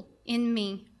hole in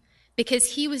me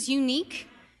because he was unique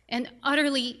and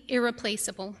utterly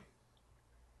irreplaceable.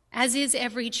 As is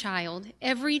every child.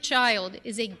 Every child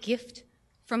is a gift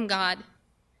from God.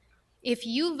 If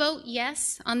you vote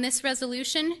yes on this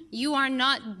resolution, you are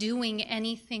not doing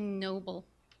anything noble.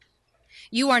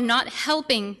 You are not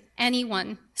helping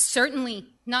anyone, certainly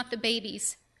not the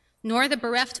babies, nor the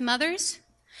bereft mothers,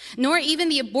 nor even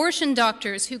the abortion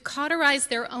doctors who cauterize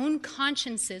their own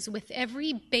consciences with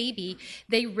every baby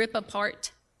they rip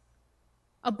apart.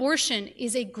 Abortion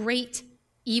is a great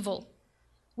evil.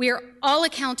 We are all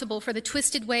accountable for the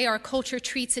twisted way our culture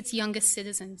treats its youngest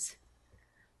citizens.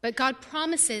 But God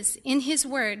promises in his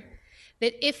word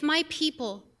that if my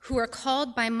people who are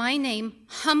called by my name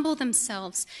humble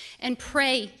themselves and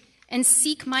pray and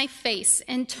seek my face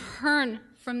and turn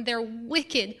from their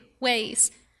wicked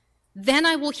ways, then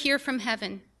I will hear from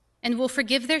heaven and will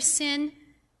forgive their sin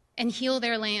and heal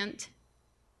their land.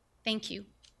 Thank you.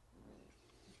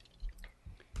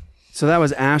 So that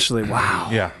was Ashley. Wow.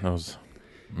 Yeah, that was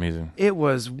amazing. It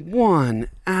was one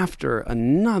after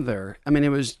another. I mean, it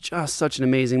was just such an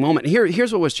amazing moment.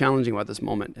 Here's what was challenging about this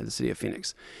moment in the city of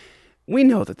Phoenix. We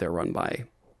know that they're run by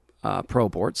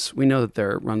pro-aborts. We know that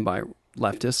they're run by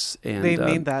leftists. And they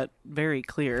made that very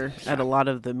clear at a lot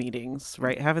of the meetings,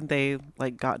 right? Haven't they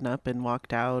like gotten up and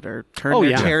walked out or turned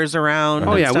their chairs around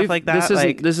and stuff like that?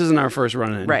 This isn't our first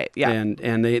run-in. Right, yeah.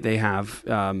 And they have,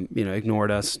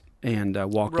 ignored us and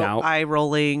walked out. Eye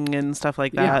rolling and stuff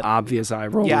like that. Yeah, obvious eye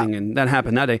rolling, and that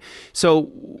happened that day. So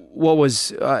what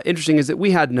was interesting is that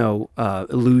we had no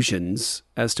illusions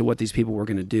as to what these people were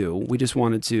going to do. We just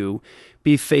wanted to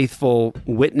be faithful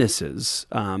witnesses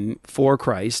for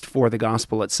Christ, for the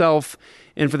gospel itself,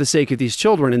 and for the sake of these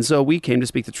children. And so we came to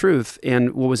speak the truth.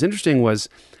 And what was interesting was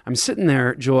I'm sitting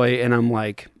there, Joy, and I'm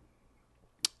like,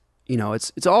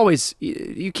 it's always,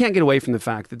 you can't get away from the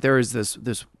fact that there is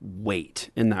this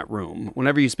weight in that room.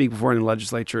 Whenever you speak before in the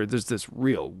legislature, there's this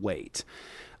real weight.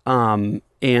 And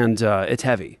it's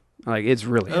heavy. Like, it's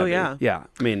really heavy. Oh, yeah. Yeah.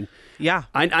 I mean, yeah.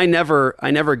 I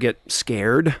never get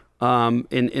scared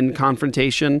in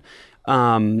confrontation.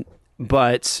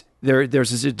 But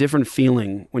there's a different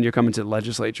feeling when you're coming to the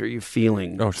legislature. You're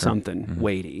feeling something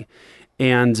weighty.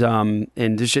 And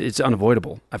it's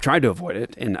unavoidable. I've tried to avoid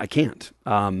it, and I can't.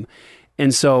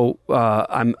 And so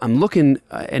I'm looking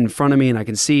in front of me, and I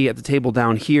can see at the table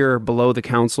down here below the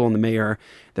council and the mayor,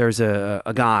 there's a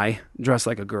guy dressed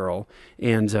like a girl,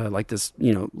 and like this,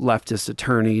 leftist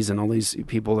attorneys and all these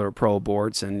people that are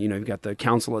pro-aborts, and you've got the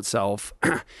council itself.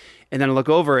 And then I look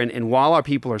over, and while our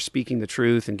people are speaking the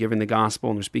truth and giving the gospel,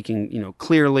 and they're speaking,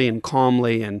 clearly and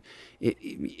calmly and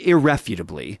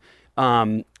irrefutably.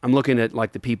 I'm looking at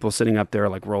like the people sitting up there,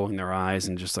 like rolling their eyes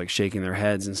and just like shaking their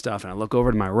heads and stuff. And I look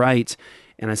over to my right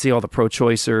and I see all the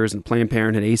pro-choicers and Planned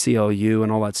Parenthood, ACLU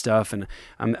and all that stuff. And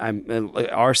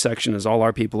our section is all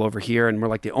our people over here. And we're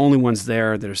like the only ones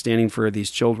there that are standing for these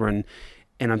children.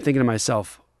 And I'm thinking to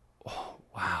myself, oh,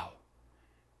 wow,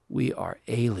 we are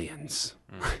aliens.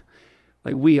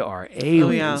 Like, we are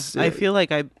aliens. Oh, yeah. I feel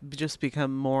like I've just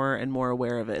become more and more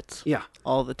aware of it. Yeah.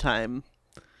 All the time.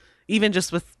 Even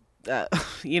just with,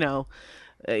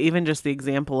 even just the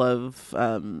example of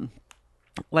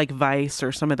like Vice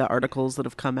or some of the articles that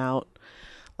have come out,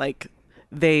 like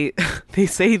they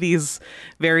say these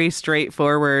very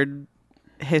straightforward,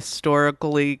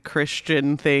 historically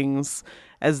Christian things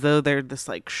as though they're this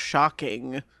like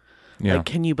shocking, like,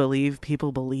 can you believe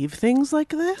people believe things like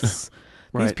this?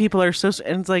 Right. These people are so,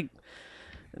 and it's like,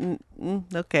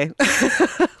 okay.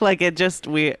 Like it just,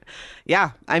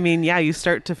 you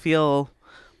start to feel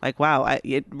like, wow,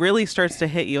 it really starts to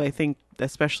hit you. I think,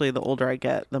 especially the older I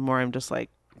get, the more I'm just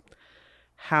like,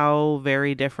 how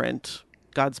very different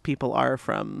God's people are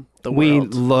from the world. We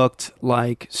looked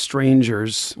like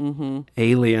strangers,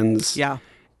 aliens,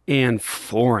 and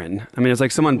foreign. I mean, it's like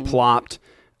someone plopped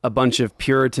a bunch of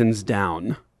Puritans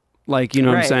down. Like, what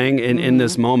I'm saying? In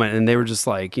this moment. And they were just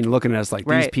like, looking at us like,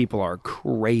 these people are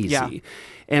crazy. Yeah.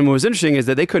 And what was interesting is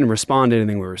that they couldn't respond to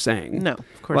anything we were saying. No,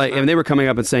 of course not. And they were coming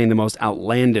up and saying the most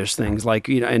outlandish things. Like,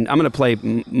 and I'm going to play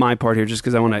my part here just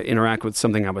because I want to interact with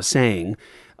something I was saying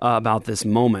about this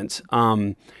moment.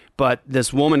 But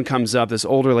this woman comes up, this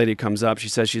older lady comes up. She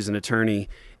says she's an attorney.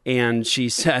 And she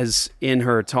says in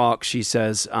her talk, she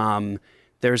says,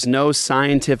 there's no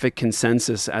scientific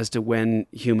consensus as to when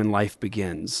human life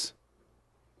begins.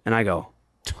 And I go,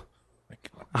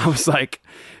 I was like,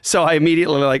 so I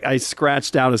immediately, I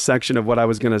scratched out a section of what I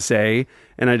was going to say,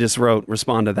 and I just wrote,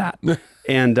 respond to that.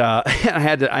 And I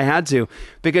had to,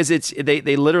 because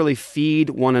they literally feed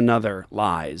one another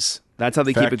lies. That's how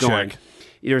they keep it going.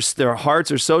 Their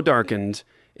hearts are so darkened,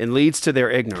 it leads to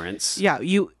their ignorance. Yeah,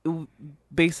 you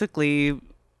basically,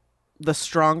 the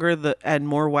stronger and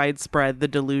more widespread the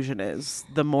delusion is,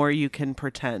 the more you can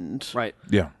pretend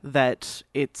that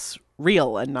it's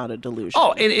real and not a delusion.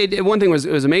 Oh, and one thing was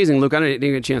amazing, Luke. I didn't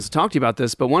get a chance to talk to you about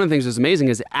this, but one of the things that was amazing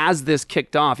is as this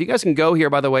kicked off, you guys can go here,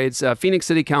 by the way, it's Phoenix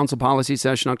City Council Policy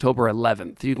Session, October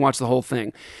 11th. You can watch the whole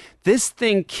thing. This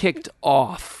thing kicked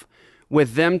off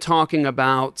with them talking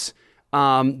about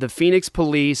the Phoenix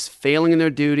police failing in their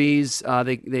duties.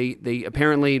 They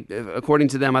apparently, according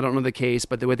to them, I don't know the case,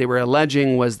 but what they were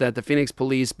alleging was that the Phoenix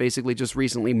police basically just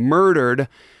recently murdered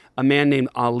a man named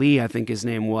Ali, I think his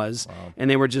name was. Wow. And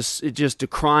they were just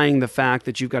decrying the fact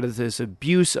that you've got this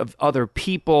abuse of other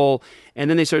people. And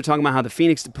then they started talking about how the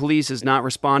Phoenix police is not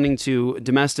responding to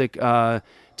domestic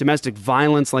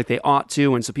violence like they ought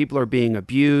to, and so people are being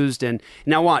abused. And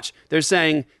now watch, they're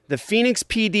saying the Phoenix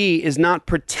PD is not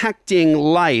protecting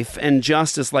life and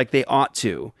justice like they ought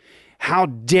to. How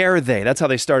dare they? That's how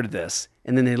they started this.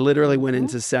 And then they literally went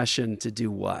into session to do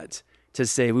what? To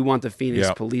say, we want the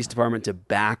Phoenix Police Department to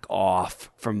back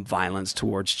off from violence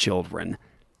towards children.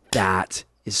 That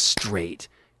is straight,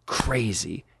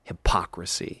 crazy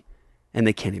hypocrisy. And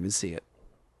they can't even see it.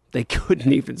 They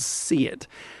couldn't even see it.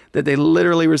 That they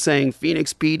literally were saying,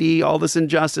 Phoenix PD, all this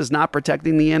injustice, not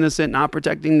protecting the innocent, not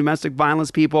protecting domestic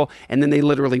violence people. And then they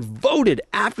literally voted,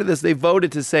 after this, they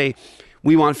voted to say,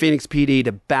 we want Phoenix PD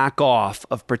to back off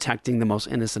of protecting the most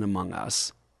innocent among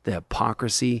us. The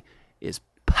hypocrisy is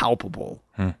palpable.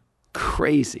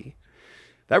 Crazy.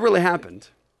 That really happened.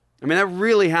 I mean, that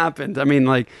really happened. I mean,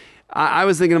 like, I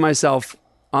was thinking to myself,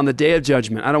 on the day of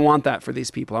judgment, I don't want that for these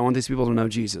people. I want these people to know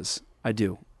Jesus. I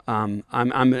do.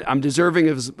 I'm deserving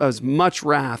of as much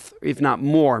wrath, if not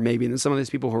more, maybe, than some of these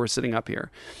people who are sitting up here.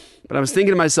 But I was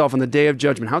thinking to myself on the day of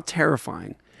judgment, how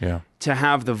terrifying to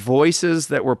have the voices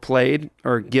that were played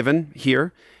or given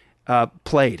here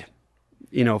played,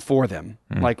 for them,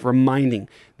 like reminding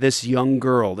this young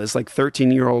girl, this like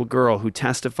 13-year-old girl who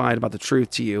testified about the truth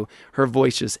to you, her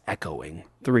voice just echoing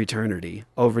through eternity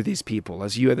over these people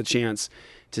as you had the chance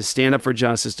to stand up for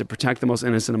justice, to protect the most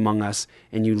innocent among us,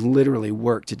 and you literally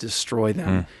work to destroy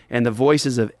them. And the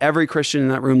voices of every Christian in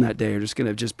that room that day are just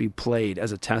going to be played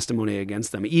as a testimony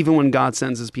against them. Even when God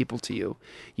sends his people to you,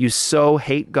 you so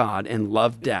hate God and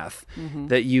love death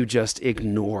that you just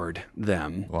ignored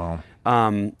them. Wow.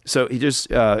 So he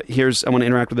just, I want to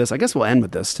interact with this. I guess we'll end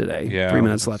with this today. 3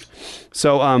 minutes left.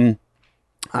 So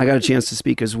I got a chance to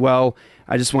speak as well.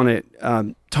 I just want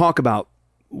to talk about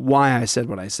why I said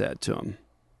what I said to him.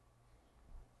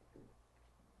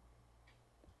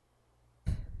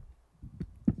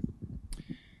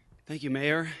 Thank you,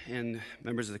 Mayor and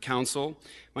members of the council.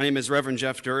 My name is Reverend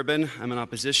Jeff Durbin. I'm in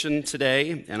opposition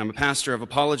today, and I'm a pastor of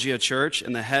Apologia Church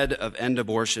and the head of End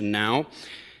Abortion Now.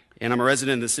 And I'm a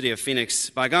resident in the city of Phoenix.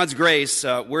 By God's grace,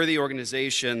 we're the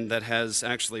organization that has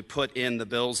actually put in the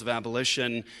bills of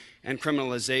abolition and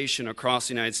criminalization across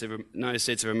the United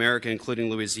States of America, including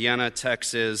Louisiana,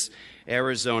 Texas,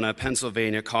 Arizona,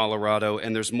 Pennsylvania, Colorado,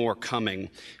 and there's more coming.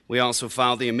 We also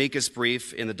filed the amicus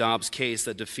brief in the Dobbs case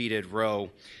that defeated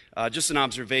Roe. Just an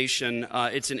observation,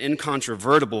 it's an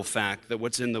incontrovertible fact that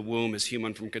what's in the womb is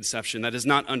human from conception. That is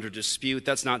not under dispute.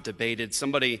 That's not debated.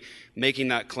 Somebody making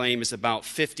that claim is about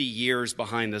 50 years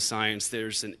behind the science.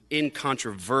 There's an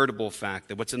incontrovertible fact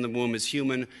that what's in the womb is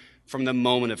human from the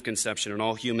moment of conception, and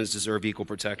all humans deserve equal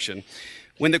protection.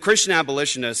 When the Christian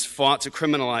abolitionists fought to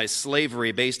criminalize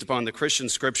slavery based upon the Christian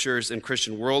scriptures and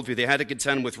Christian worldview, they had to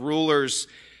contend with rulers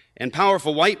and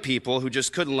powerful white people who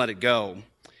just couldn't let it go.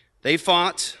 They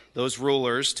fought, those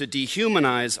rulers, to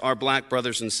dehumanize our black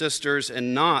brothers and sisters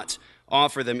and not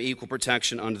offer them equal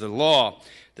protection under the law,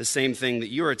 the same thing that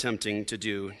you're attempting to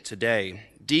do today.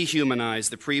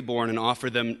 Dehumanize the preborn and offer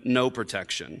them no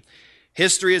protection.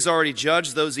 History has already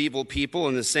judged those evil people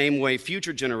in the same way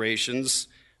future generations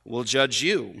will judge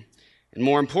you. And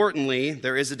more importantly,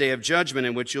 there is a day of judgment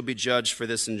in which you'll be judged for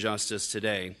this injustice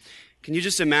today. Can you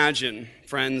just imagine,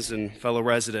 friends and fellow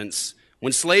residents,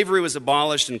 when slavery was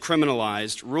abolished and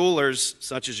criminalized, rulers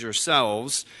such as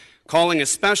yourselves calling a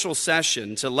special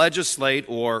session to legislate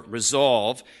or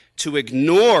resolve to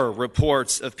ignore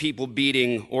reports of people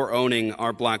beating or owning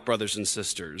our black brothers and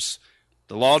sisters.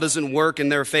 The law doesn't work in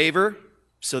their favor,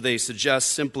 so they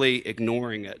suggest simply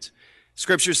ignoring it.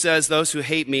 Scripture says, those who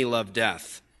hate me love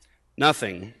death.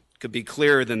 Nothing could be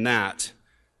clearer than that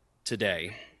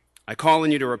today. I call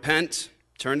on you to repent,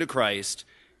 turn to Christ,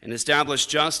 and establish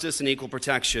justice and equal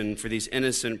protection for these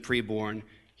innocent preborn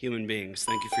human beings.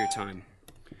 Thank you for your time.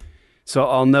 So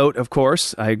I'll note, of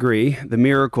course, I agree, the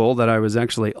miracle that I was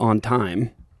actually on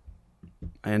time.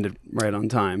 I ended right on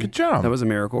time. Good job. That was a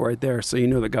miracle right there. So you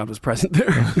know that God was present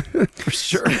there. For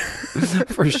sure.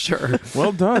 For sure.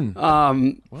 Well done.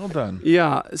 Well done.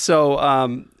 Yeah.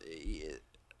 So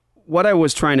what I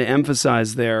was trying to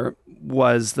emphasize there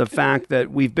was the fact that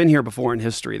we've been here before in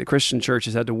history. The Christian church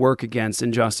has had to work against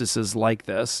injustices like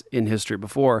this in history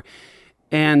before.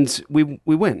 And we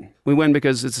win. We win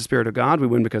because it's the Spirit of God. We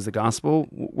win because the gospel.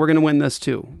 We're going to win this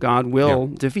too. God will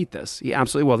defeat this. He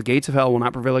absolutely will. The gates of hell will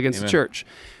not prevail against the church.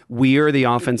 We are the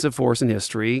offensive force in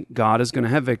history. God is going to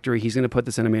have victory. He's going to put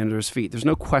this enemy under his feet. There's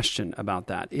no question about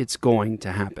that. It's going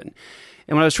to happen.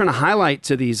 And what I was trying to highlight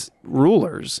to these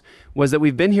rulers was that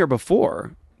we've been here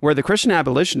before where the Christian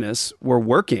abolitionists were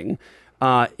working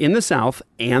in the South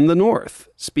and the North,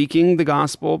 speaking the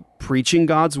gospel, preaching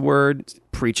God's word,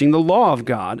 preaching the law of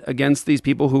God against these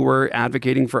people who were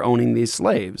advocating for owning these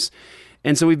slaves.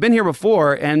 And so we've been here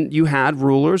before, and you had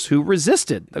rulers who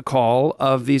resisted the call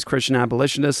of these Christian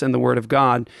abolitionists and the word of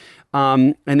God.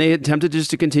 And they attempted just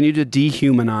to continue to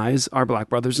dehumanize our black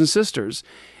brothers and sisters.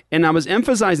 And I was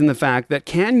emphasizing the fact that,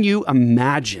 can you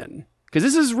imagine, because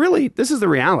this is the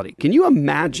reality. Can you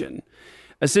imagine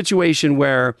a situation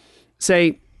where,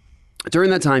 say,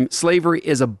 during that time, slavery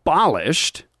is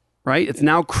abolished, right? It's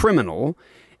now criminal.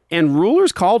 And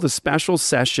rulers called a special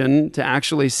session to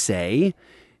actually say,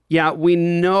 yeah, we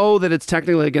know that it's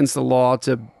technically against the law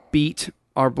to beat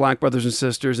our black brothers and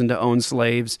sisters and to own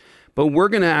slaves, but we're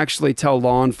going to actually tell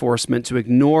law enforcement to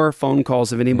ignore phone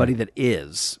calls of anybody that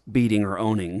is beating or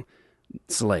owning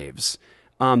slaves.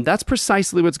 That's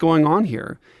precisely what's going on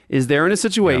here. Is they're in a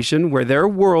situation where their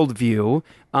worldview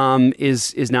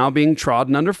is now being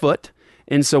trodden underfoot.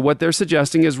 And so what they're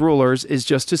suggesting as rulers is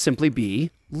just to simply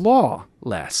be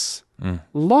lawless.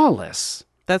 Lawless.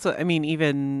 That's what I mean.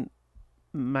 Even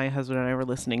my husband and I were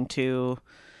listening to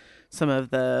some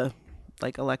of the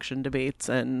election debates,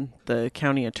 and the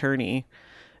county attorney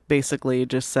basically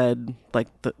just said,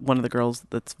 one of the girls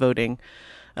that's voting,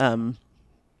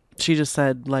 she just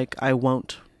said, I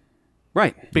won't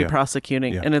be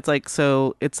prosecuting. And it's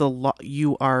so it's a lot.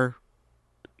 You are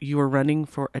running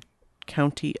for a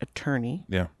county attorney.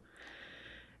 Yeah.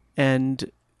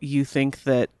 And you think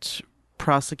that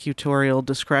prosecutorial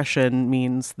discretion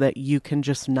means that you can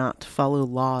just not follow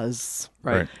laws.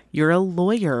 Right. You're a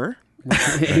lawyer.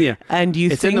 Yeah. And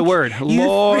it's in the word.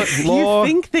 Law. You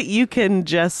think that you can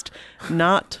just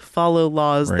not follow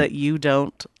laws that you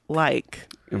don't like.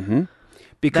 Mm-hmm.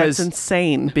 Because that's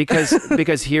insane.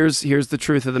 Because here's the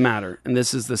truth of the matter, and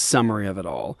this is the summary of it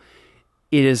all.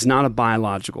 It is not a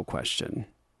biological question.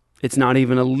 It's not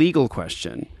even a legal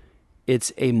question.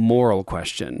 It's a moral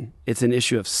question. It's an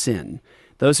issue of sin.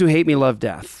 Those who hate me love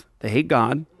death. They hate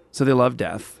God, so they love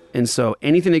death. And so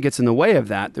anything that gets in the way of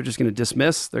that, they're just going to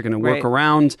dismiss. They're going to work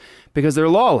around because they're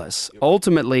lawless.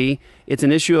 Ultimately, it's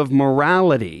an issue of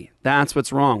morality. That's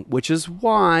what's wrong, which is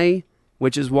why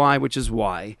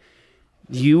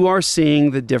you are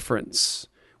seeing the difference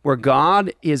where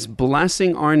God is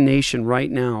blessing our nation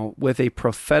right now with a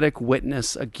prophetic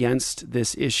witness against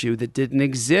this issue that didn't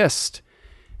exist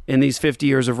in these 50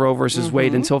 years of Roe versus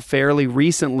Wade until fairly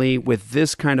recently with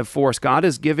this kind of force. God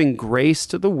is giving grace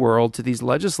to the world, to these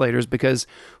legislators, because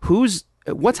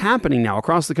what's happening now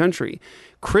across the country?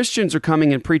 Christians are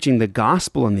coming and preaching the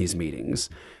gospel in these meetings.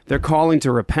 They're calling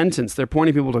to repentance. They're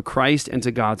pointing people to Christ and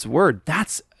to God's word.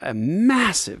 That's a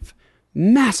massive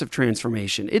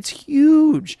transformation. It's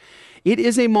huge. It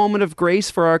is a moment of grace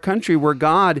for our country where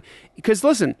God, because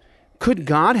listen, could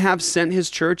God have sent his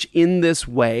church in this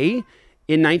way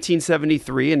in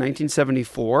 1973 and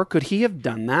 1974? Could he have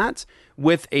done that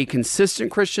with a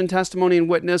consistent Christian testimony and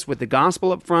witness, with the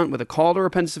gospel up front, with a call to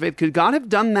repentance of faith? Could God have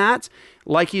done that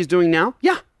like he's doing now?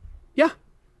 Yeah.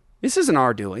 This isn't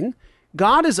our doing.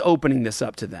 God is opening this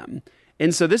up to them.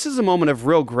 And so this is a moment of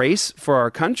real grace for our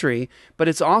country, but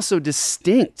it's also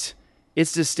distinct.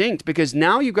 It's distinct because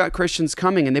now you've got Christians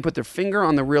coming and they put their finger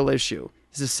on the real issue.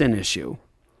 It's a sin issue.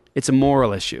 It's a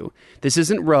moral issue. This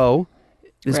isn't Roe.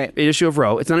 This issue of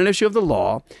Roe. It's not an issue of the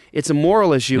law. It's a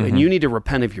moral issue, and you need to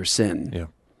repent of your sin. Yeah.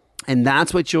 And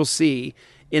that's what you'll see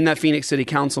in that Phoenix City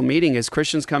Council meeting is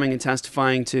Christians coming and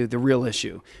testifying to the real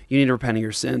issue. You need to repent of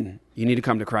your sin. You need to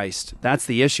come to Christ. That's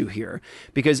the issue here.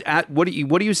 Because what are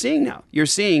you seeing now? You're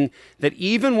seeing that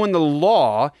even when the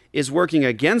law is working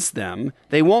against them,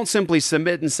 they won't simply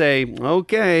submit and say,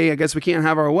 okay, I guess we can't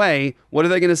have our way. What are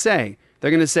they going to say?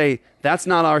 They're going to say, that's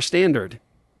not our standard.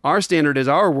 Our standard is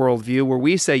our worldview where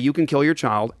we say you can kill your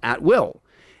child at will.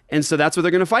 And so that's what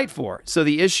they're going to fight for. So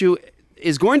the issue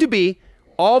is going to be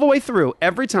all the way through,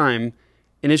 every time,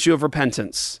 an issue of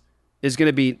repentance is going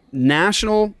to be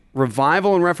national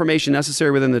revival and reformation necessary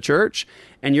within the church,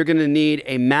 and you're going to need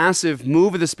a massive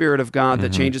move of the Spirit of God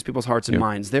that changes people's hearts and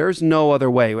minds. There's no other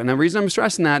way. And the reason I'm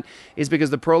stressing that is because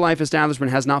the pro-life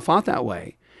establishment has not fought that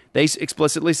way. They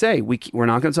explicitly say, we're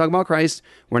not going to talk about Christ.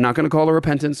 We're not going to call to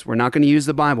repentance. We're not going to use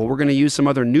the Bible. We're going to use some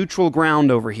other neutral ground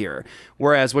over here.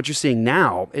 Whereas what you're seeing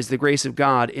now is the grace of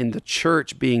God in the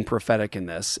church being prophetic in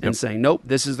this and saying, nope,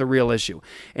 this is the real issue.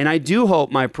 And I do hope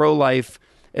my pro-life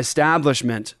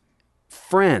establishment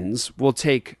friends will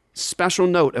take special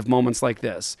note of moments like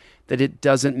this, that it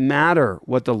doesn't matter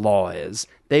what the law is.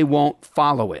 They won't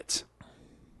follow it,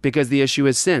 because the issue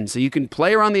is sin. So you can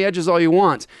play around the edges all you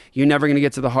want. You're never going to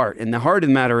get to the heart. And the heart of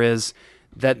the matter is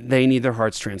that they need their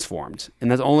hearts transformed. And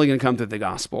that's only going to come through the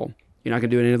gospel. You're not going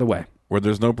to do it any other way. Where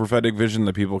there's no prophetic vision,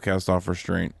 the people cast off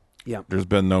restraint. Yeah. There's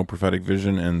been no prophetic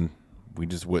vision, and we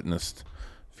just witnessed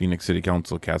Phoenix City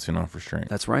Council casting off restraint.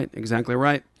 That's right. Exactly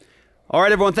right. All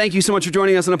right, everyone, thank you so much for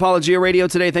joining us on Apologia Radio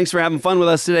today. Thanks for having fun with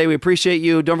us today. We appreciate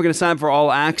you. Don't forget to sign up for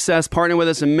All Access. Partner with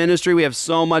us in ministry. We have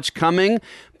so much coming.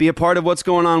 Be a part of what's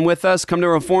going on with us. Come to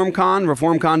ReformCon,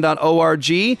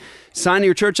 reformcon.org. Sign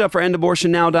your church up for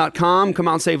endabortionnow.com. Come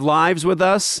out and save lives with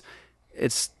us.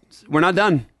 We're not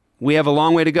done. We have a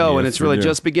long way to go, and it's really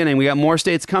just beginning. We got more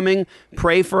states coming.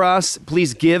 Pray for us.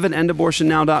 Please give at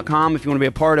endabortionnow.com if you want to be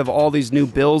a part of all these new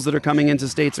bills that are coming into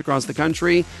states across the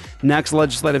country. Next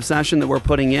legislative session that we're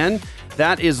putting in.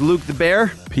 That is Luke the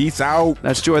Bear. Peace out.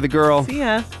 That's Joy the Girl. See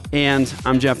ya. And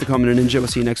I'm Jeff the Coleman Ninja. We'll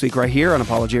see you next week right here on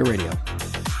Apologia Radio.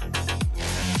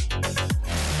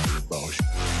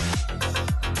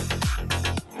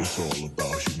 It's all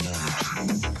about you.